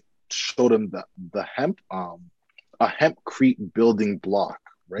was when I showed him the hemp, a hempcrete building block,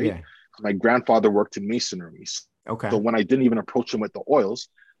 right? Yeah. My grandfather worked in masonry. So Okay. when I didn't even approach him with the oils,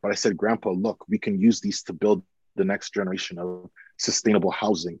 but I said, Grandpa, look, we can use these to build the next generation of sustainable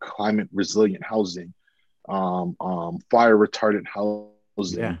housing, climate resilient housing, fire retardant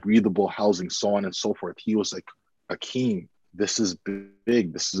housing, Yeah. breathable housing, so on and so forth. He was like, Akeem, this is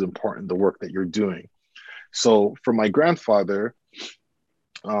big. This is important, the work that you're doing. So for my grandfather,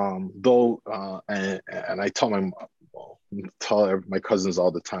 and I tell tell my cousins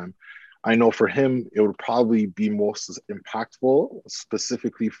all the time, I know for him, it would probably be most impactful,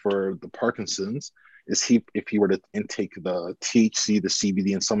 specifically for the Parkinson's, is if he were to intake the THC, the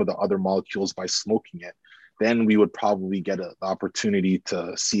CBD, and some of the other molecules by smoking it, then we would probably get the opportunity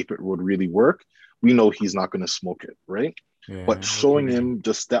to see if it would really work. We know he's not going to smoke it, right? Yeah. But Okay. showing him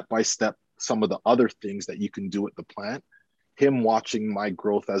just step by step some of the other things that you can do with the plant, him watching my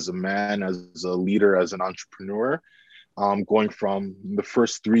growth as a man, as a leader, as an entrepreneur, going from the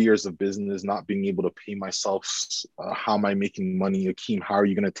first 3 years of business, not being able to pay myself, how am I making money? Akeem, how are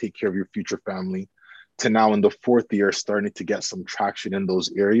you going to take care of your future family? To now in the fourth year, starting to get some traction in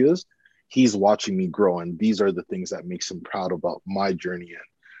those areas. He's watching me grow. And these are the things that makes him proud about my journey and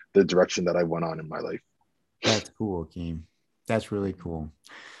the direction that I went on in my life. That's cool, Akeem. That's really cool.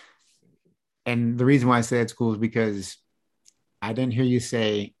 And the reason why I say it's cool is because I didn't hear you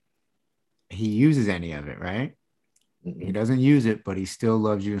say he uses any of it, right? He Mm-hmm. doesn't use it, but he still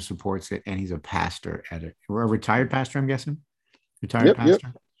loves you and supports it. And he's a pastor at it. We're a retired pastor, I'm guessing. Retired Yep, yep.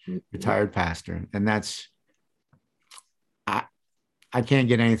 pastor, Mm-hmm. retired pastor. And that's, I, I can't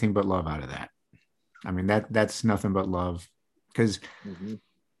get anything but love out of that. I mean, that's nothing but love. Because Mm-hmm.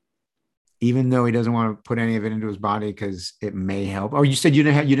 even though he doesn't want to put any of it into his body because it may help. Or you said you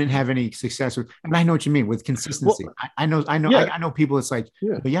didn't have any success with. I mean, I know what you mean with Well, consistency. I know yeah, I know people. It's like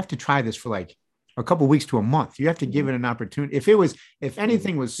yeah. you have to try this for like a couple weeks to a month. You have to give Mm-hmm. it an opportunity. If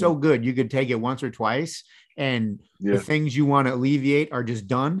anything was Mm-hmm. so good, you could take it once or twice, and the Yeah, things you want to alleviate are just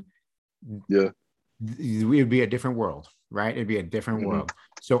done. yeah. It would be a different world, right? It'd be a different Mm-hmm. world.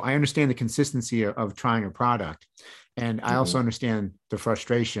 So I understand the consistency of trying a product. And I Mm-hmm. also understand the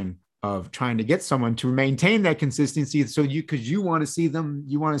frustration of trying to get someone to maintain that consistency. So because you want to see them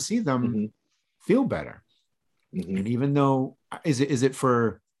Mm-hmm. feel better. Mm-hmm. And even though, is it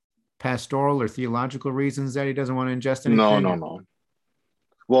for pastoral or theological reasons that he doesn't want to ingest No, anything? no, no.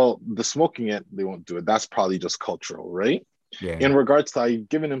 Well, the smoking it, they won't do it. That's probably just cultural, right? Yeah. In regards to, I've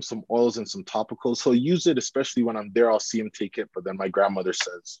given him some oils and some topicals. He'll use it, especially when I'm there. I'll see him take it, but then my grandmother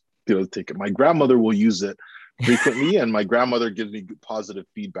says he'll take it. My grandmother will use it frequently, and my grandmother gives me positive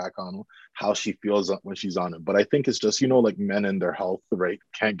feedback on how she feels when she's on it. But I think it's just, like men and their health, right?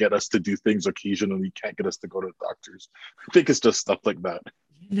 Can't get us to do things occasionally, can't get us to go to the doctors. I think it's just stuff like that.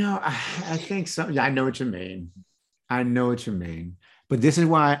 No, I think so. Yeah, I know what you mean. I know what you mean. But this is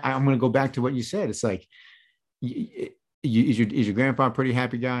why I'm going to go back to what you said. It's like, is your grandpa a pretty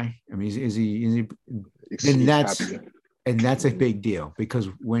happy guy? I mean, is he then He's that's happy. and that's a Mm-hmm. big deal because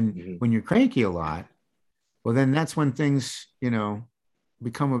when Mm-hmm. when you're cranky a lot, well, then that's when things,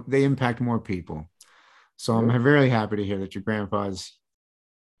 they impact more people. So Yep. I'm very happy to hear that your grandpa's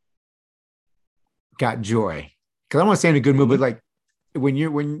got joy. Because I want to say in a good mood, but Mm-hmm. like when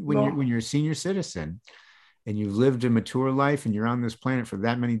you're No. a senior citizen and you've lived a mature life and you're on this planet for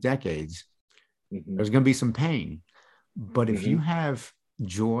that many decades, Mm-hmm. there's going to be some pain. But if Mm-hmm. you have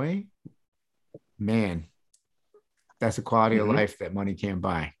joy, man, that's a quality of Mm-hmm. life that money can't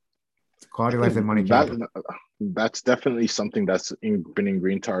buy. It's a I quality of life that think money can't buy. that's definitely something that's been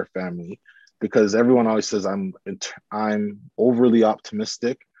ingrained to our family, because everyone always says I'm overly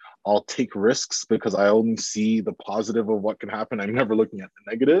optimistic. I'll take risks because I only see the positive of what can happen. I'm never looking at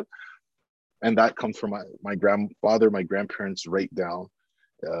the negative, and that comes from my grandfather, my grandparents, right down.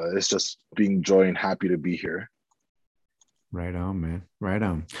 It's just being joy and happy to be here. Right on, man. Right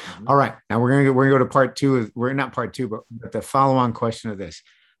on. Mm-hmm. All right. Now we're gonna go to part two. We're not part two, but the follow-on question of this.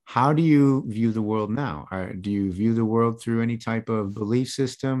 How do you view the world now? Do you view the world through any type of belief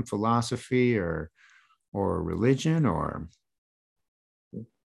system, philosophy, or religion, or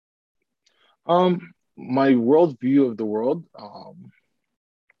My worldview of the world,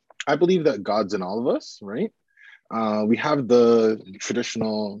 I believe that God's in all of us, right? We have the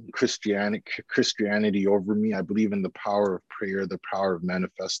traditional Christianity over me. I believe in the power of prayer, the power of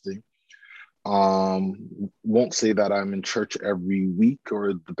manifesting. Won't say that I'm in church every week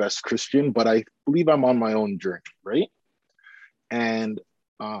or the best Christian, but I believe I'm on my own journey, right? And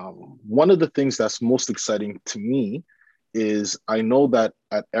one of the things that's most exciting to me is I know that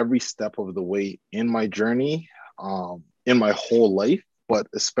at every step of the way in my journey, in my whole life, but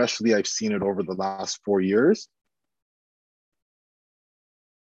especially I've seen it over the last 4 years,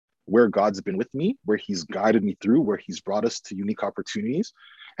 where God's been with me, where He's guided me through, where He's brought us to unique opportunities,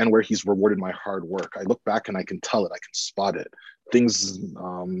 and where He's rewarded my hard work. I look back and I can tell it, I can spot it. Things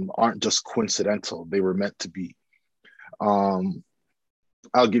aren't just coincidental, they were meant to be. Um,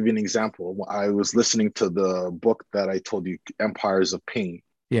 I'll give you an example. I was listening to the book that I told you, Empires of Pain.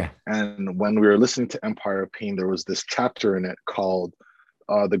 Yeah. And when we were listening to Empire of Pain, there was this chapter in it called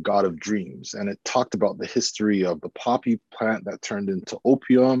The God of Dreams. And it talked about the history of the poppy plant that turned into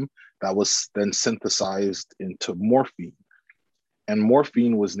opium, that was then synthesized into morphine. And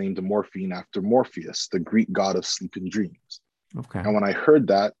morphine was named morphine after Morpheus, the Greek god of sleep and dreams. Okay. And when I heard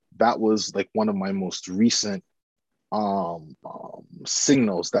that, that was like one of my most recent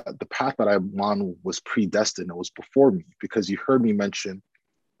signals that the path that I'm on was predestined. It was before me, because you heard me mention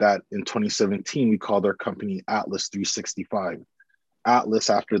that in 2017 we called our company Atlas 365. Atlas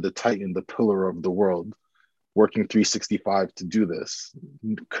after the Titan, the pillar of the world, working 365 to do this.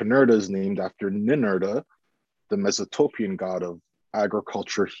 Canurta is named after Ninurta, the Mesopotamian god of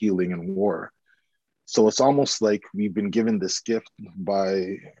agriculture, healing, and war. So it's almost like we've been given this gift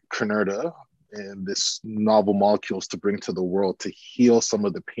by Canurta and this novel molecules to bring to the world to heal some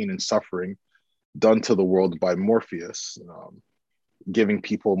of the pain and suffering done to the world by Morpheus, giving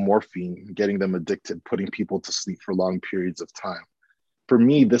people morphine, getting them addicted, putting people to sleep for long periods of time. For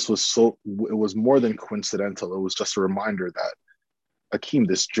me, this was it was more than coincidental. It was just a reminder that, Akeem,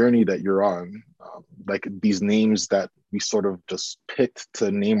 this journey that you're on, like these names that we sort of just picked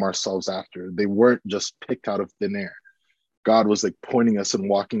to name ourselves after, they weren't just picked out of thin air. God was like pointing us and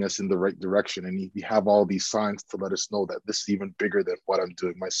walking us in the right direction. And we have all these signs to let us know that this is even bigger than what I'm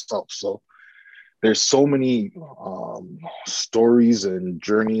doing myself. So there's so many stories and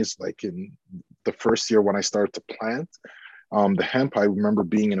journeys. Like in the first year when I started to plant the hemp, I remember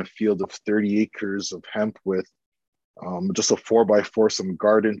being in a field of 30 acres of hemp with just a 4x4, some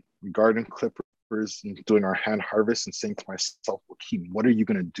garden clippers, and doing our hand harvest, and saying to myself, well, Keem, what are you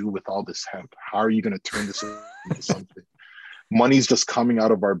going to do with all this hemp? How are you going to turn this into something? Money's just coming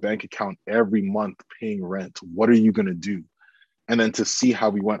out of our bank account every month paying rent. What are you going to do? And then to see how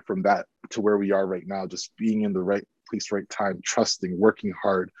we went from that to where we are right now, just being in the right place, right time, trusting, working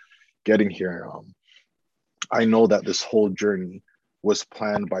hard, getting here. I know that this whole journey was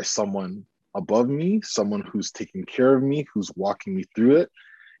planned by someone above me, someone who's taking care of me, who's walking me through it.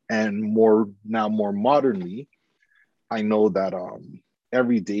 And more modernly, I know that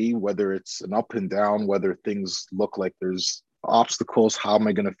every day, whether it's an up and down, whether things look like there's obstacles, how am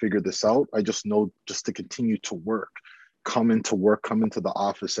I going to figure this out? I just know just to continue to work, come into the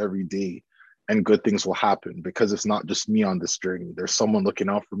office every day, and good things will happen, because it's not just me on this journey. There's someone looking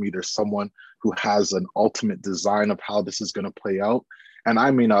out for me. There's someone who has an ultimate design of how this is going to play out. And I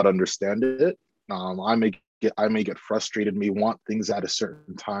may not understand it. I may get frustrated, may want things at a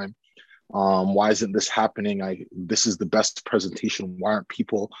certain time. Why isn't this happening? This is the best presentation. Why aren't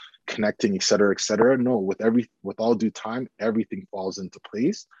people connecting, et cetera, et cetera? No, with all due time, everything falls into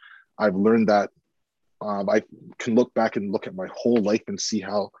place. I've learned that I can look back and look at my whole life and see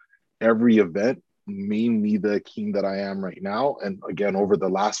how every event made me the king that I am right now. And again, over the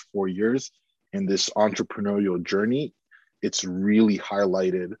last 4 years in this entrepreneurial journey, it's really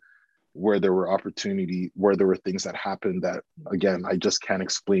highlighted where there were things that happened that, again, I just can't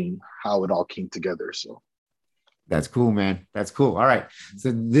explain how it all came together. So that's cool, man. That's cool. All right.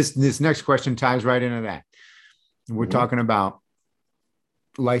 So this next question ties right into that. We're talking about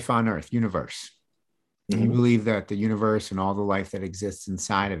life on Earth, universe. Do you believe that the universe and all the life that exists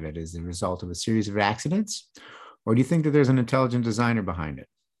inside of it is the result of a series of accidents? Or do you think that there's an intelligent designer behind it?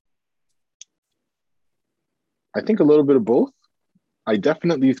 I think a little bit of both. I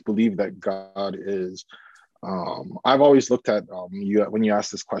definitely believe that God is. I've always looked at you when you ask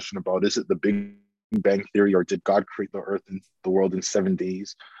this question about, is it the Big Bang Theory, or did God create the Earth and the world in 7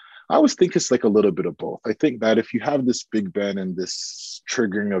 days? I always think it's like a little bit of both. I think that if you have this Big Bang and this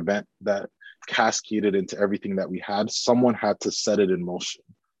triggering event that cascaded into everything that we had, someone had to set it in motion,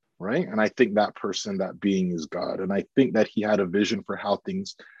 right? And I think that person, that being, is God. And I think that he had a vision for how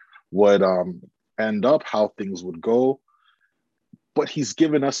things would end up, how things would go. But he's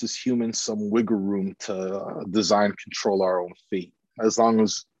given us as humans some wiggle room to design, control our own fate, as long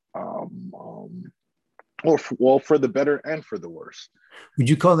as, well, for the better and for the worse. Would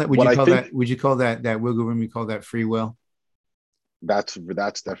you call that? Would What you I call think that? Would you call that wiggle room? You call that free will?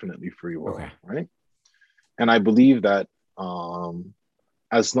 that's definitely free will, Okay. right? And I believe that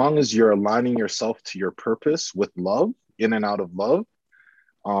as long as you're aligning yourself to your purpose with love, in and out of love,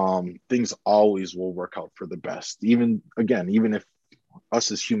 things always will work out for the best. Even if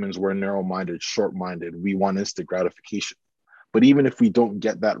us as humans were narrow-minded, short-minded, we want instant gratification. But even if we don't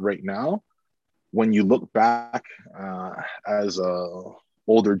get that right now, when you look back as a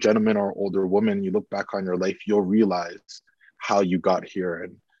older gentleman or older woman, you look back on your life, you'll realize how you got here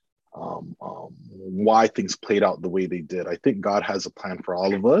and why things played out the way they did. I think God has a plan for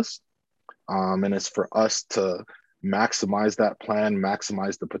all of us, and it's for us to maximize that plan,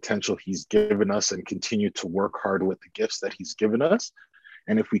 maximize the potential He's given us, and continue to work hard with the gifts that He's given us.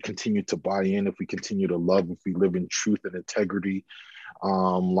 And if we continue to buy in, if we continue to love, if we live in truth and integrity,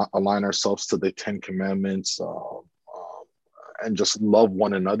 align ourselves to the 10 Commandments, and just love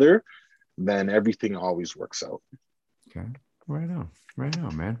one another, then everything always works out. Okay. Right on,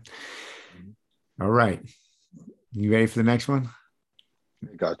 man. All right. You ready for the next one?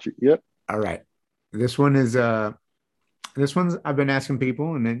 I got you. Yep. All right. This one's I've been asking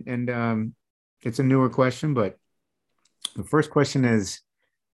people, and it's a newer question, but the first question is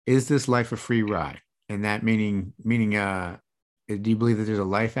this life a free ride? And that meaning, do you believe that there's a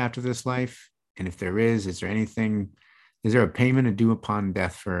life after this life? And if there is there a payment due upon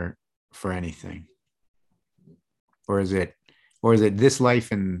death for anything? Or is it this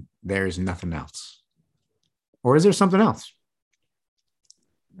life and there's nothing else? Or is there something else?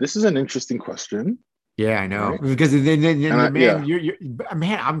 This is an interesting question. Yeah, I know. Right? Because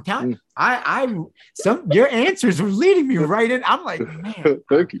man, I'm telling your answers were leading me right in. I'm like, man,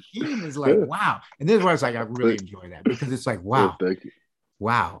 Akeem is like, wow. And this is why I was like, I really enjoy that, because it's like, wow,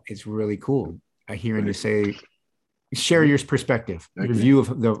 wow, it's really cool hearing you say, share your perspective, your view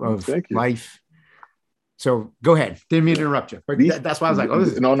of life. So go ahead. Didn't mean to interrupt you, but that's why I was like, oh,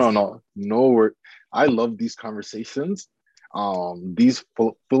 no word. I love these conversations. These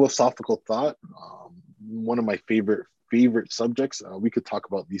philosophical thought, one of my favorite subjects. We could talk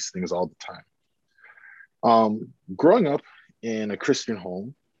about these things all the time. Growing up in a Christian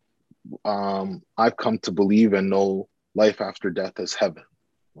home, I've come to believe and know life after death as heaven,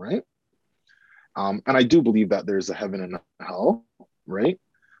 right? And I do believe that there's a heaven and a hell, right?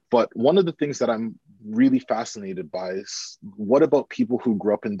 But one of the things that I'm really fascinated by is, what about people who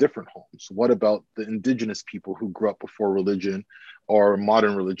grew up in different homes? What about the indigenous people who grew up before religion, or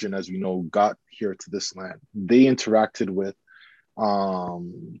modern religion, as we know, got here to this land? They interacted with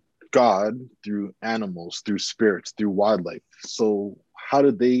God through animals, through spirits, through wildlife. So how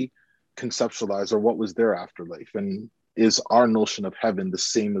did they conceptualize, or what was their afterlife? And is our notion of heaven the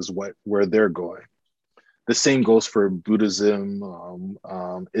same as where they're going? The same goes for Buddhism,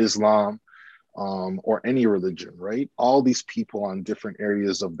 Islam, or any religion, right? All these people on different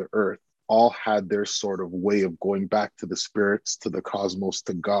areas of the earth all had their sort of way of going back to the spirits, to the cosmos,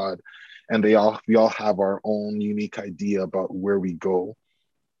 to God. And we all have our own unique idea about where we go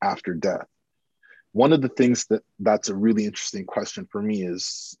after death. One of the things that's a really interesting question for me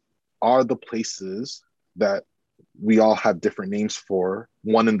is, are the places that we all have different names for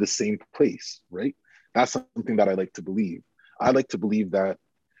one and the same place, right? That's something that I like to believe. I like to believe that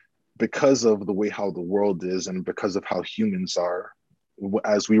because of the way how the world is, and because of how humans are,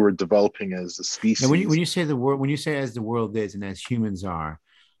 as we were developing as a species. Now, when you say the world, when you say as the world is and as humans are,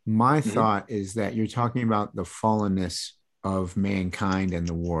 my thought is that you're talking about the fallenness of mankind and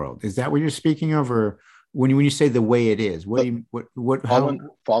the world. Is that what you're speaking of, or when you say the way it is? What do you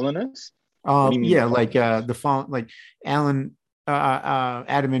fallenness? What do you mean? Yeah, like the fall, like Adam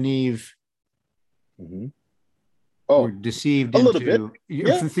and Eve. Were deceived into a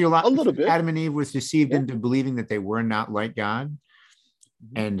little bit. Adam and Eve was deceived into believing that they were not like God.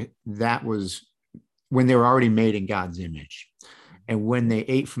 And that was when they were already made in God's image. And when they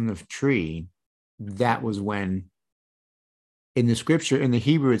ate from the tree, that was when, in the scripture, in the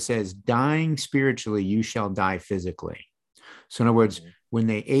Hebrew, it says, dying spiritually, you shall die physically. So in other words, when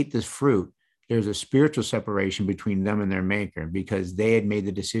they ate this fruit, there's a spiritual separation between them and their maker, because they had made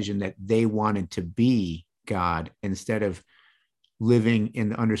the decision that they wanted to be God instead of living in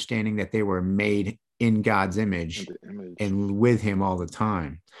the understanding that they were made in God's image and with him all the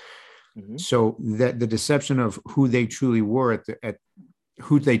time. So that the deception of who they truly were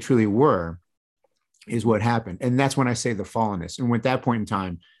is what happened. And that's when I say the fallenness. And at that point in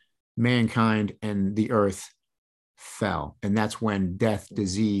time, mankind and the earth fell. And that's when death,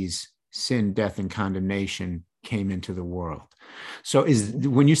 disease, sin, death, and condemnation came into the world. So is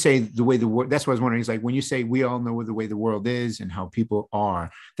when you say the way the world, that's what I was wondering, is like when you say we all know the way the world is and how people are,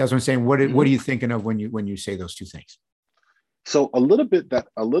 that's what I'm saying. What are you thinking of when you say those two things? So a little bit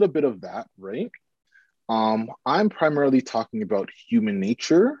of that, right? I'm primarily talking about human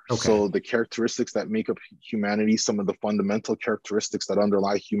nature. Okay. So the characteristics that make up humanity, some of the fundamental characteristics that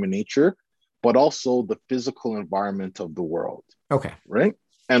underlie human nature, but also the physical environment of the world, Okay. right?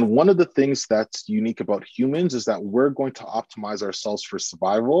 And one of the things that's unique about humans is that we're going to optimize ourselves for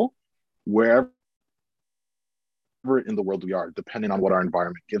survival wherever in the world we are, depending on what our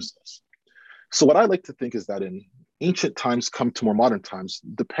environment gives us. So what I like to think is that in ancient times come to more modern times,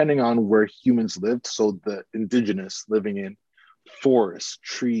 depending on where humans lived, so the indigenous living in forests,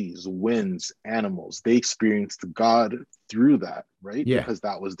 trees, winds, animals, they experienced God through that, right? Yeah. Because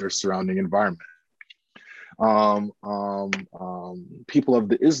that was their surrounding environment. People of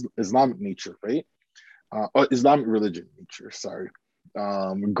the Islamic nature, right? Islamic religion nature, sorry.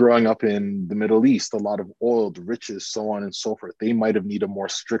 Growing up in the Middle East, a lot of oil, riches, so on and so forth. They might have needed a more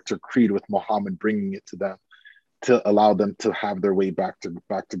stricter creed with Muhammad bringing it to them to allow them to have their way back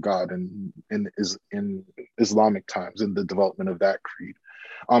to God and in Islamic times in the development of that creed,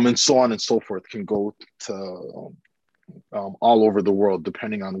 and so on and so forth can go to all over the world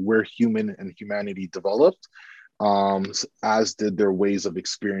depending on where humanity developed, as did their ways of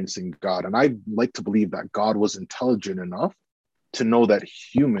experiencing God. And I like to believe that God was intelligent enough to know that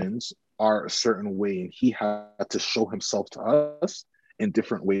humans are a certain way, and he had to show himself to us in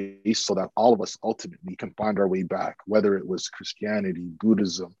different ways so that all of us ultimately can find our way back, whether it was Christianity,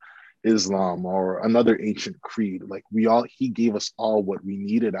 Buddhism, Islam, or another ancient creed. Like he gave us all what we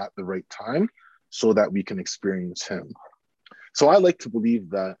needed at the right time so that we can experience him. So I like to believe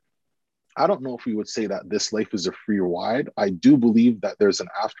that, I don't know if we would say that this life is a free ride. I do believe that there's an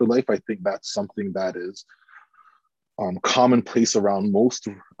afterlife. I think that's something that is commonplace around most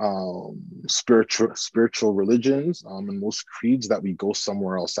spiritual religions, and most creeds, that we go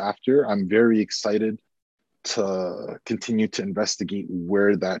somewhere else after. I'm very excited to continue to investigate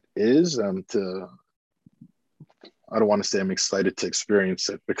where that is. I don't want to say I'm excited to experience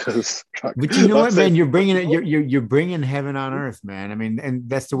it because But you know not what, man, saying, you're bringing it, you're bringing heaven on earth, man. I mean, and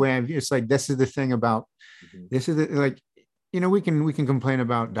that's the way I view it. It's like, this is the thing about, this is the, like, we can complain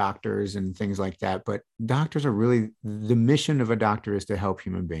about doctors and things like that, but doctors are really, the mission of a doctor is to help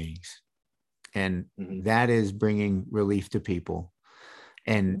human beings. And that is bringing relief to people.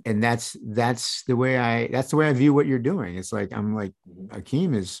 And that's the way I view what you're doing. It's like, I'm like,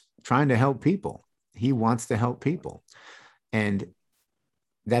 Akeem is trying to help people. He wants to help people. And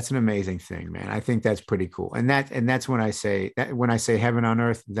that's an amazing thing, man. I think that's pretty cool. And that's when I say heaven on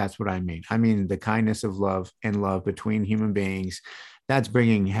earth, that's what I mean. I mean the kindness of love and love between human beings. That's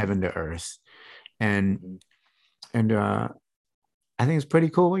bringing heaven to earth. And I think it's pretty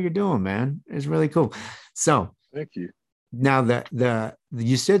cool what you're doing, man. It's really cool. So thank you. now that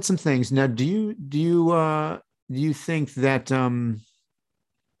you said some things. Now, do you think that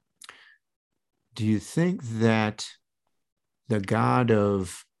the God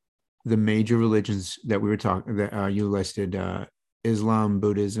of the major religions that we were talking, that you listed, Islam,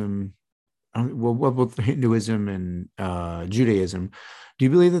 Buddhism, Hinduism, and Judaism, do you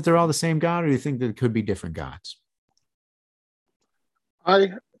believe that they're all the same God, or do you think there could be different gods?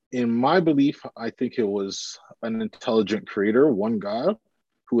 In my belief, I think it was an intelligent creator, one God,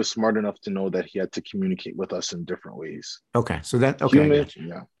 who was smart enough to know that he had to communicate with us in different ways. Okay, so I Human, got you.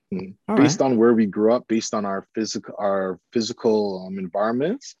 yeah. All right. Based on where we grew up, based on our physical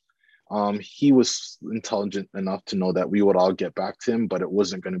environments, he was intelligent enough to know that we would all get back to him, but it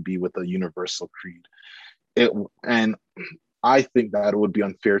wasn't going to be with a universal creed. And I think that it would be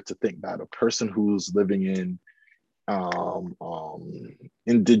unfair to think that a person who's living in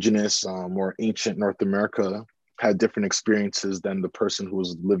indigenous or ancient North America had different experiences than the person who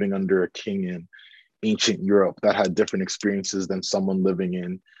was living under a king in ancient Europe, that had different experiences than someone living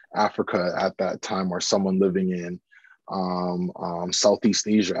in Africa at that time, or someone living in Southeast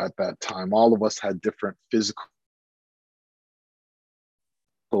Asia at that time. All of us had different physical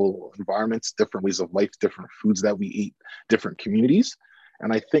environments, different ways of life, different foods that we eat, different communities.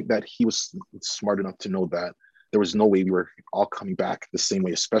 And I think that he was smart enough to know that there was no way we were all coming back the same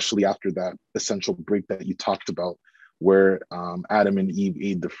way, especially after that essential break that you talked about, where Adam and Eve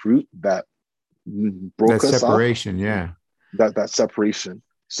ate the fruit that broke That us up. separation, yeah. That separation.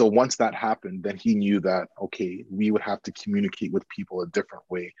 So once that happened, then he knew that, okay, we would have to communicate with people a different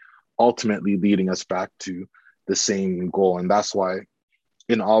way, ultimately leading us back to the same goal. And that's why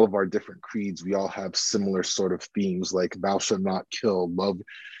in all of our different creeds, we all have similar sort of themes, like thou shalt not kill, love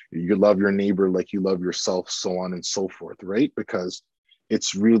your neighbor like you love yourself, so on and so forth, right? Because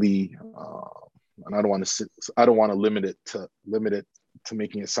it's really, and I don't want to limit it to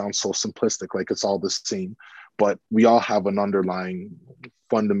making it sound so simplistic, like it's all the same, but we all have an underlying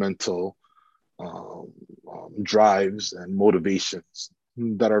fundamental drives and motivations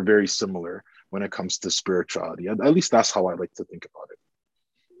that are very similar when it comes to spirituality. At least that's how I like to think about it.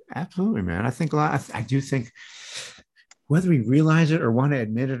 Absolutely, man. I think a lot. I do think whether we realize it or want to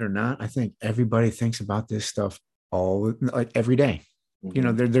admit it or not, I think everybody thinks about this stuff all like every day. You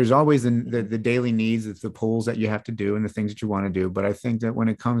know, there's always the daily needs, the pulls that you have to do and the things that you want to do. But I think that when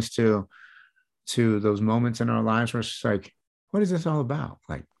it comes to those moments in our lives where it's like, what is this all about?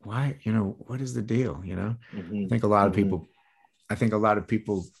 Like, why, what is the deal? I think a lot of people,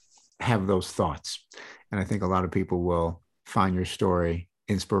 have those thoughts. And I think a lot of people will find your story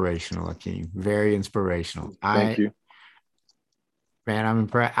inspirational, Akeem. Very inspirational. Thank you. Man, I'm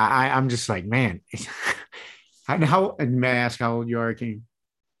impressed. I'm just like, man. How may I ask how old you are, Akeem?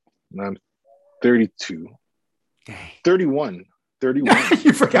 I'm 32. Dang. 31.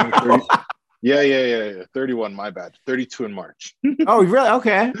 You forgot. Yeah. 31, my bad. 32 in March. Oh, really?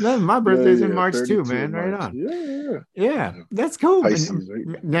 Okay. My birthday's in March too, man. Right on. Yeah. That's cool. Pisces,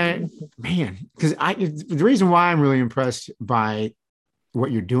 right? Man, because the reason why I'm really impressed by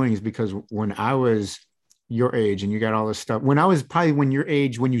what you're doing is because when I was your age and you got all this stuff, when I was probably when your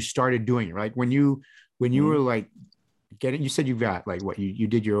age, when you started doing it, right? When you were like you said you got like what you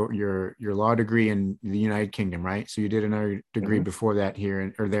did your law degree in the United Kingdom, right? So you did another degree before that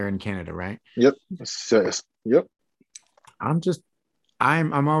here or there in Canada, right? Yep. Yep.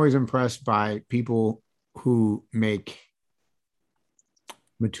 I'm always impressed by people who make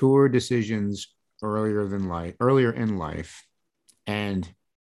mature decisions earlier in life and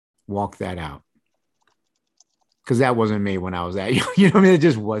walk that out. Because that wasn't me when I was that young. You know what I mean? It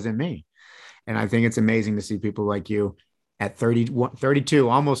just wasn't me. And I think it's amazing to see people like you at 32,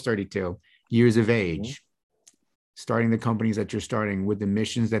 almost 32 years of age, starting the companies that you're starting with the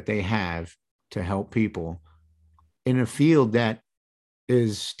missions that they have to help people in a field that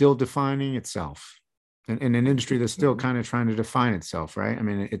is still defining itself, in an industry that's still kind of trying to define itself, right? I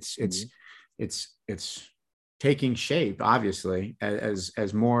mean, it's taking shape, obviously,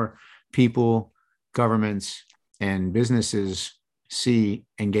 as more people, governments, and businesses see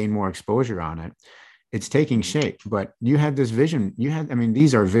and gain more exposure on it. It's taking shape. But you had this vision.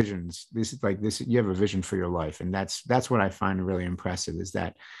 These are visions. This is like this. You have a vision for your life, and that's what I find really impressive. Is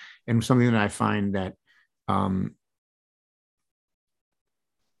that, and something that I find that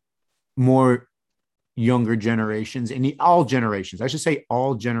more younger generations and all generations, I should say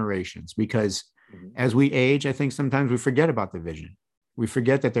all generations, because as we age, I think sometimes we forget about the vision. We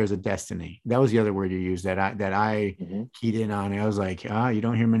forget that there's a destiny. That was the other word you used that I keyed in on. I was like, you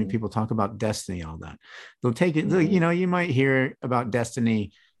don't hear many people talk about destiny, all that. They'll take it, you might hear about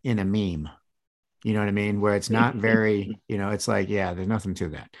destiny in a meme, you know what I mean? Where it's not very, it's like, yeah, there's nothing to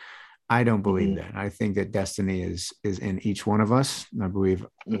that. I don't believe that. I think that destiny is in each one of us. I believe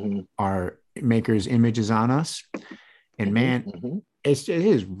our maker's image is on us. And man, it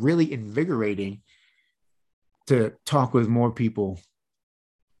is really invigorating to talk with more people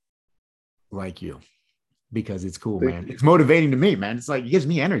like you, because it's cool, man. It's motivating to me, man. It's like, it gives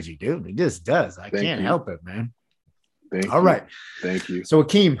me energy, dude. It just does. I can't help it, man. All right. Thank you. So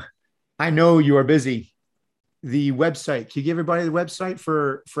Akeem, I know you are busy. The website, can you give everybody the website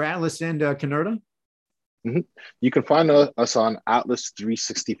for Atlas and Canurta? You can find us on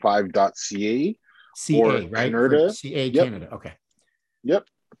atlas365.ca. CA, right? Canurta. For CA Canada. Okay. Yep.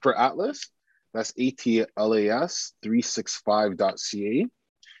 For Atlas, that's ATLAS 365.ca.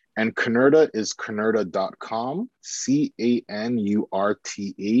 And Canurta is canurta.com,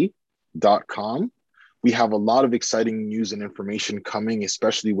 CANURTA.com. We have a lot of exciting news and information coming,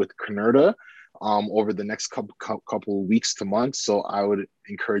 especially with Canurta, over the next couple of weeks to months. So I would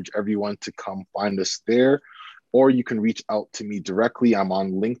encourage everyone to come find us there, or you can reach out to me directly. I'm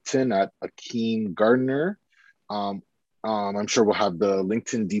on LinkedIn at Akeem Gardner. I'm sure we'll have the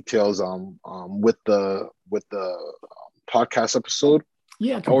LinkedIn details with the podcast episode.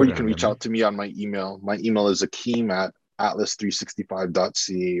 Yeah, or you can reach out to me on my email. My email is Akeem at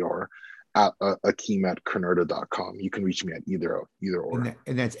atlas365.ca or at Akeem at canurta.com. You can reach me at either or.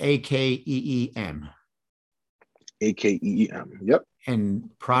 And that's AKEEM. AKEEM. Yep. And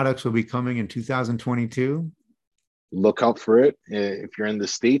products will be coming in 2022. Look out for it. If you're in the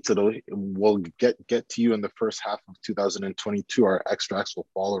States, we'll get to you in the first half of 2022. Our extracts will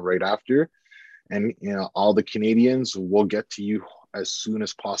follow right after. And all the Canadians will get to you as soon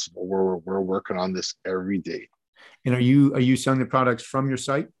as possible. We're working on this every day. And are you selling the products from your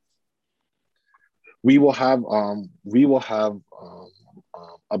site? We will have a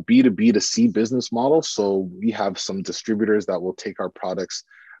B2B to C business model. So we have some distributors that will take our products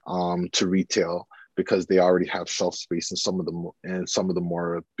to retail because they already have shelf space in some of the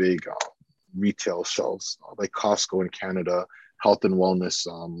more big retail shelves like Costco in Canada, health and wellness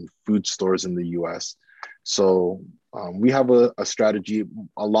food stores in the US. So we have a strategy.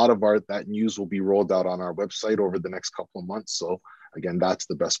 A lot of that news will be rolled out on our website over the next couple of months. So again, that's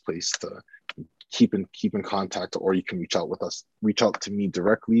the best place to keep in contact, or you can reach out to me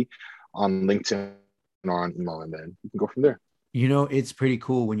directly on LinkedIn or on email, and then you can go from there. It's pretty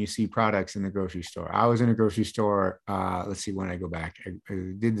cool when you see products in the grocery store. I was in a grocery store. Let's see when I go back. I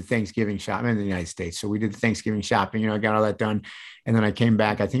did the Thanksgiving shop. I'm in the United States. So we did the Thanksgiving shopping, I got all that done. And then I came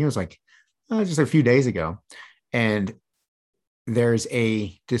back, I think it was like just a few days ago. And there's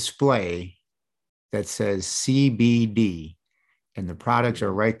a display that says CBD, and the products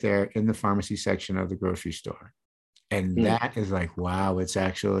are right there in the pharmacy section of the grocery store. And that is like, wow, it's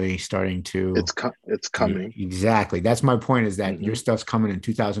actually starting to. It's coming. Exactly. That's my point, is that your stuff's coming in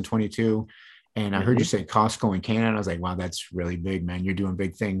 2022. And I heard you say Costco in Canada. I was like, wow, that's really big, man. You're doing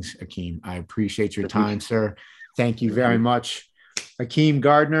big things, Akeem. I appreciate your time, sir. Thank you very much. Akeem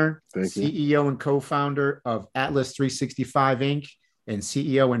Gardner, CEO and co-founder of Atlas 365 Inc. and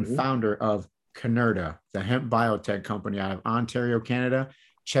CEO and founder of Canurta, the hemp biotech company out of Ontario, Canada.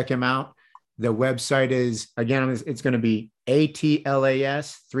 Check him out. The website is, again, it's going to be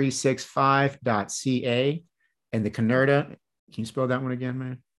atlas365.ca. And the Canurta, can you spell that one again,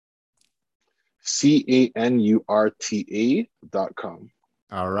 man? Canurta.com.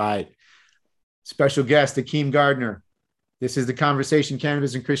 All right. Special guest, Akeem Gardner. This is the Conversation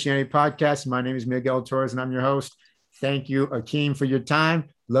Cannabis and Christianity podcast. My name is Miguel Torres, and I'm your host. Thank you, Akeem, for your time.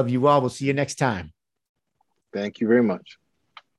 Love you all. We'll see you next time. Thank you very much.